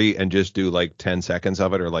celebrity and just do like 10 seconds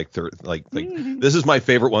of it, or like this is my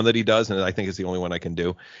favorite one that he does, and I think it's the only one I can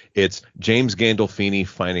do. It's James Gandolfini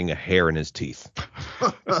finding a hair in his teeth.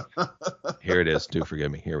 Here it is. Do forgive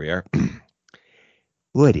me. Here we are.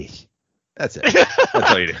 Woody. That's it.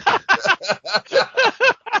 That's all you do.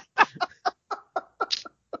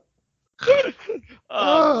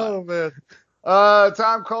 Oh, man.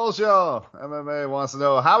 Tom Coleshaw, MMA, wants to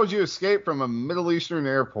know, how would you escape from a Middle Eastern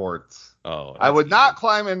airport? Oh, I would not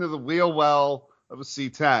climb into the wheel well of a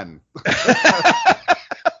C-10.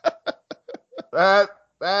 That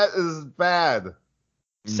is bad.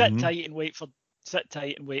 Sit tight and wait for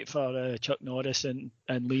Chuck Norris and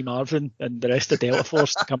Lee Marvin and the rest of Delta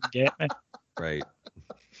Force to come and get me. Right.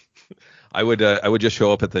 I would just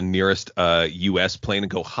show up at the nearest U.S. plane and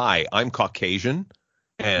go, "Hi, I'm Caucasian,"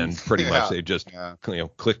 and pretty much they just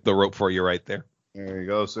click the rope for you right there. There you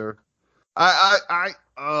go, sir.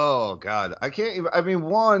 Oh God, I can't even. I mean,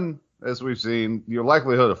 one, as we've seen, your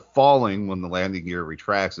likelihood of falling when the landing gear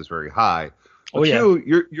retracts is very high. But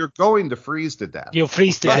two, you're going to freeze to death. You'll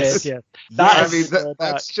freeze to death. Yeah.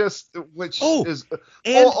 That's just is or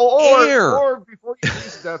before you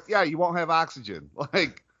freeze to death, you won't have oxygen.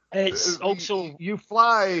 Like it's also you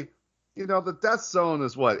fly. You know, the death zone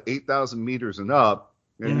is 8,000 meters and up,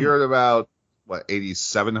 and you're at about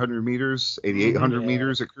 8,700 meters, 8,800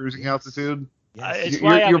 meters at cruising altitude. It's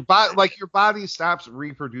your body stops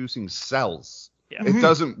reproducing cells. Yeah. It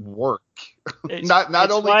doesn't work.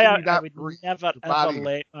 Not only can you not breathe, never ever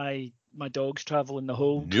let my dogs travel in the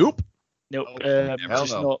hold. Nope.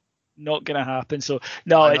 Just not gonna happen. So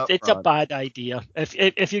no, it's a bad idea.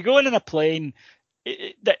 If you're going in a plane,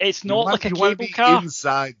 it's not like a cable car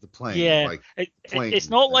inside the plane. Yeah, it's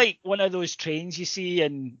not like one of those trains you see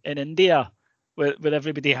in India with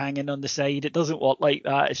everybody hanging on the side. It doesn't work like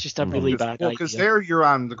that. It's just a really bad idea. Because there you're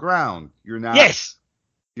on the ground. You're not. Yes.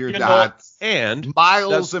 You're not. And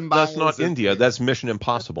miles and miles. That's not India. That's Mission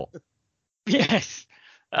Impossible. Yes.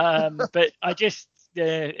 But I just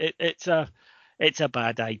it's a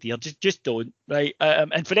bad idea. Just don't. Right.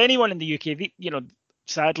 And for anyone in the UK,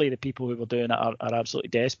 sadly, the people who were doing it are absolutely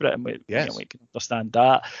desperate, and we can understand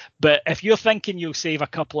that. But if you're thinking you'll save a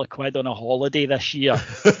couple of quid on a holiday this year,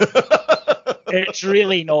 it's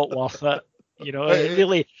really not worth it. It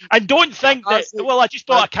really. And don't think that. Well, I just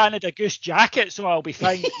bought a Canada Goose jacket, so I'll be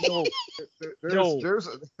fine. No.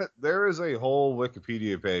 There is a whole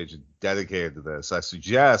Wikipedia page dedicated to this. I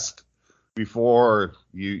suggest before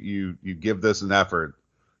you give this an effort,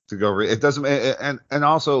 to go. It doesn't, and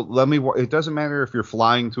also it doesn't matter if you're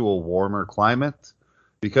flying to a warmer climate,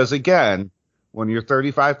 because again, when you're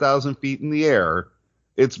 35,000 feet in the air,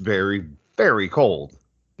 it's very, very cold.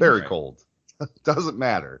 Very cold. Doesn't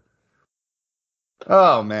matter.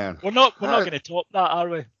 Oh man. We're not going to top that, are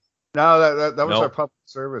we? No, that was our public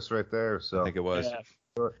service right there. So I think it was. Yeah.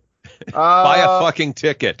 Buy a fucking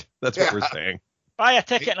ticket. That's what we're saying. Buy a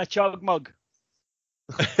ticket and a chug mug.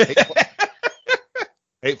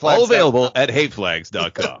 All available at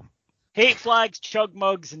hateflags.com. Hate flags, chug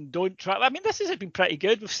mugs, and don't travel. I mean, this has been pretty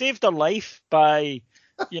good. We've saved our life by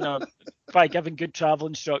giving good travel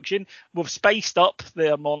instruction. We've spiced up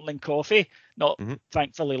their morning coffee, not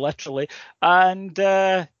thankfully literally, and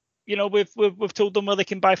we've told them where they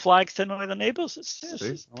can buy flags to annoy their neighbours.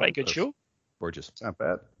 It's a pretty good show. Gorgeous. It's not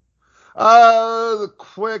bad. The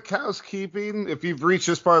quick housekeeping. If you've reached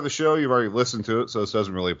this part of the show, you've already listened to it, so this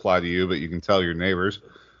doesn't really apply to you, but you can tell your neighbors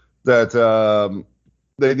that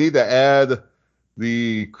they need to add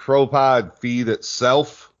the CrowPod feed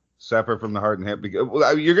itself separate from the Heart and Hip. Because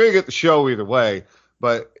you're going to get the show either way,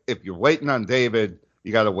 but if you're waiting on David,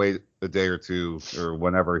 you got to wait a day or two or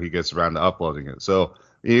whenever he gets around to uploading it. So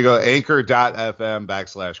you go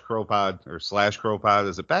anchor.fm/CrowPod or /CrowPod.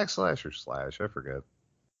 Is it backslash or slash? I forget.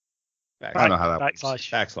 I don't know how that works.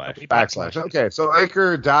 Backslash. Okay, so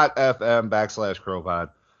anchor.fm/CrowPod.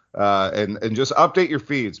 And just update your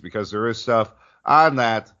feeds, because there is stuff on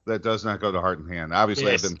that does not go to Heart and Hand.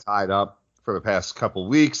 Obviously, yes. I've been tied up for the past couple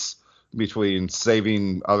weeks between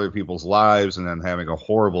saving other people's lives and then having a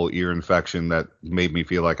horrible ear infection that made me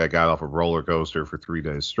feel like I got off a roller coaster for 3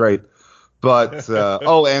 days straight. But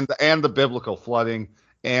and the biblical flooding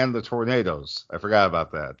and the tornadoes. I forgot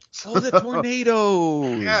about that. Oh, the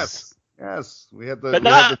tornadoes. Yes. We had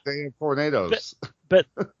the day of tornadoes. But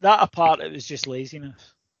that apart, it was just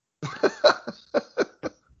laziness.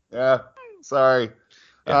 Yeah, sorry.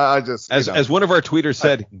 Yeah. I just as one of our tweeters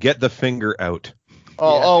said, get the finger out.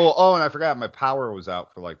 Oh, and I forgot my power was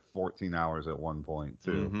out for like 14 hours at one point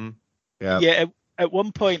too. Mm-hmm. Yeah. At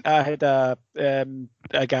one point, I had a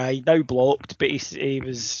guy now blocked, but he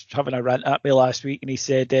was having a rant at me last week, and he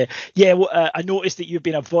said, I noticed that you've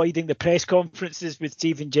been avoiding the press conferences with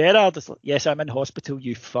Steven Gerrard. I was like, yes, I'm in hospital,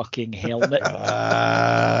 you fucking helmet.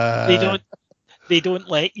 They don't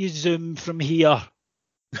let you Zoom from here.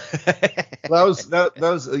 that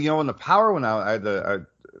was when the power went out,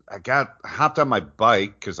 I hopped on my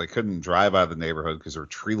bike because I couldn't drive out of the neighborhood because there were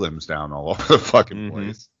tree limbs down all over the fucking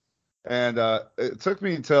place. And it took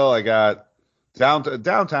me until I got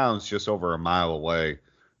downtown's just over a mile away.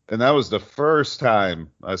 And that was the first time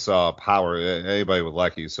I saw power, anybody with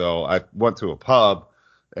Lecky. So I went to a pub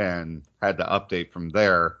and had to update from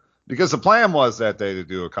there because the plan was that day to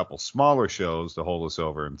do a couple smaller shows to hold us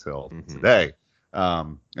over until today.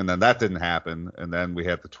 And then that didn't happen. And then we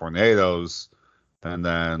had the tornadoes. And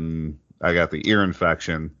then I got the ear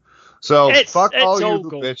infection. So fuck all you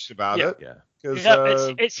who bitched about it. Yeah.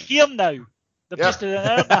 It's here now. They're just an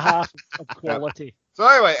hour and a half of quality. So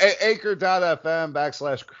anyway,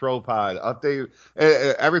 anchor.fm/crowpod. Update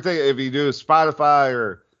everything. If you do Spotify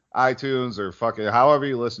or iTunes or fucking however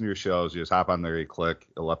you listen to your shows, you just hop on there, you click,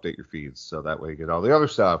 it'll update your feeds. So that way you get all the other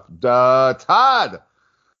stuff. Todd,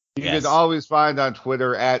 you can always find on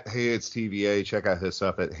Twitter at HeyIt'sTVA. Check out his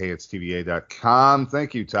stuff at HeyIt'sTVA.com.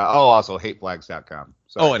 Thank you, Todd. Oh, also hateflags.com.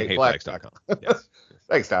 And hateflags.com. Yes.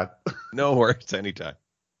 Thanks, Todd. No worries, anytime.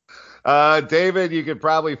 David, you could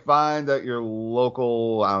probably find at your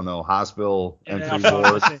local, hospital entry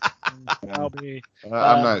board. I'm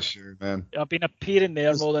not sure, man. I've been appearing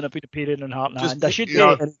there more than I've been appearing in Heartland. I should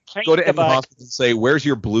go to any hospital and say, "Where's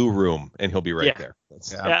your blue room?" and he'll be right there.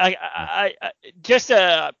 I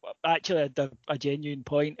actually a genuine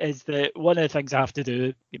point is that one of the things I have to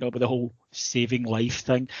do, with the whole saving life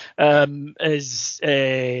thing, is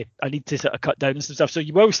I need to sort of cut down on some stuff. So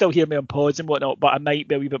you will still hear me on pods and whatnot, but I might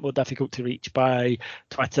be a wee bit more difficult to reach by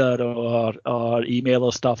Twitter or email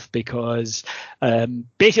or stuff because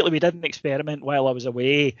basically we did an experiment while I was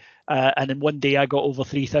away. And in one day I got over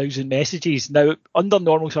 3,000 messages. Now, under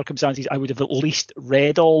normal circumstances, I would have at least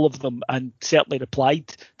read all of them and certainly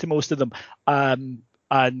replied to most of them. And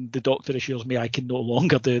the doctor assures me I can no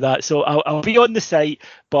longer do that. So I'll be on the site,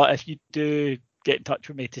 but if you do get in touch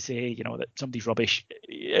with me to say, that somebody's rubbish,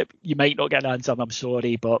 you might not get an answer, and I'm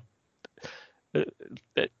sorry, but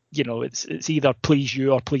it's either please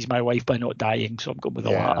you or please my wife by not dying. So I'm going with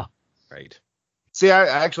the latter. Right. See, I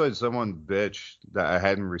actually had someone bitch that I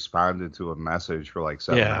hadn't responded to a message for like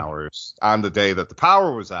 7 hours on the day that the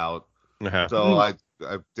power was out. So I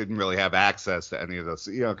didn't really have access to any of this,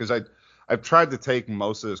 because I've tried to take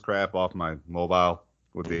most of this crap off my mobile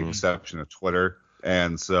with the exception of Twitter.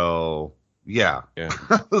 And so, I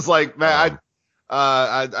was like, man,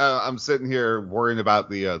 I'm sitting here worrying about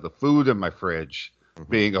the food in my fridge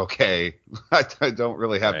being okay. I don't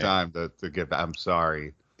really have time to get that. I'm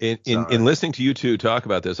sorry. In listening to you two talk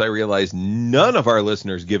about this, I realized none of our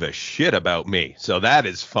listeners give a shit about me. So that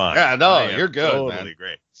is fine. Yeah, no, you're good, totally man.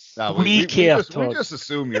 Great. No, we care. We just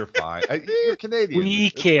assume you're fine. You're Canadian. We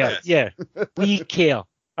care. Yeah, we care.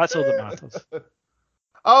 That's all that matters.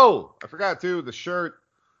 Oh, I forgot too, the shirt.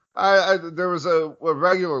 There was a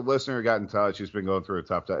regular listener who got in touch. He's been going through a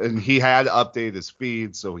tough time, and he had updated his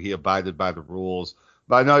feed, so he abided by the rules.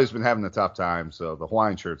 But I know he's been having a tough time, so the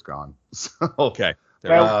Hawaiian shirt's gone. So okay.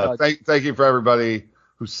 Thank you for everybody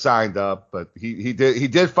who signed up, but he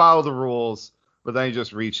did follow the rules, but then he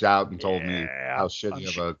just reached out and told me how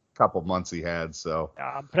shitty of a couple months he had. So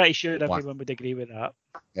I'm pretty sure everyone would agree with that.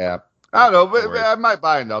 Yeah, I don't know, but I might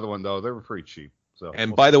buy another one though. They were pretty cheap. So.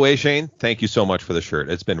 And by the way, Shane, thank you so much for the shirt.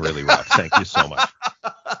 It's been really rough. Thank you so much.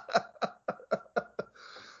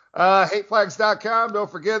 Hateflags.com, don't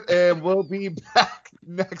forget, and we'll be back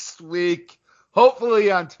next week. Hopefully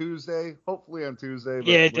on Tuesday.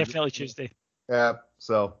 Yeah, definitely Tuesday. Yeah,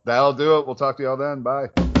 so that'll do it. We'll talk to y'all then. Bye.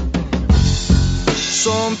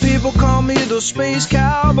 Some people call me the space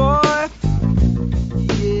cowboy.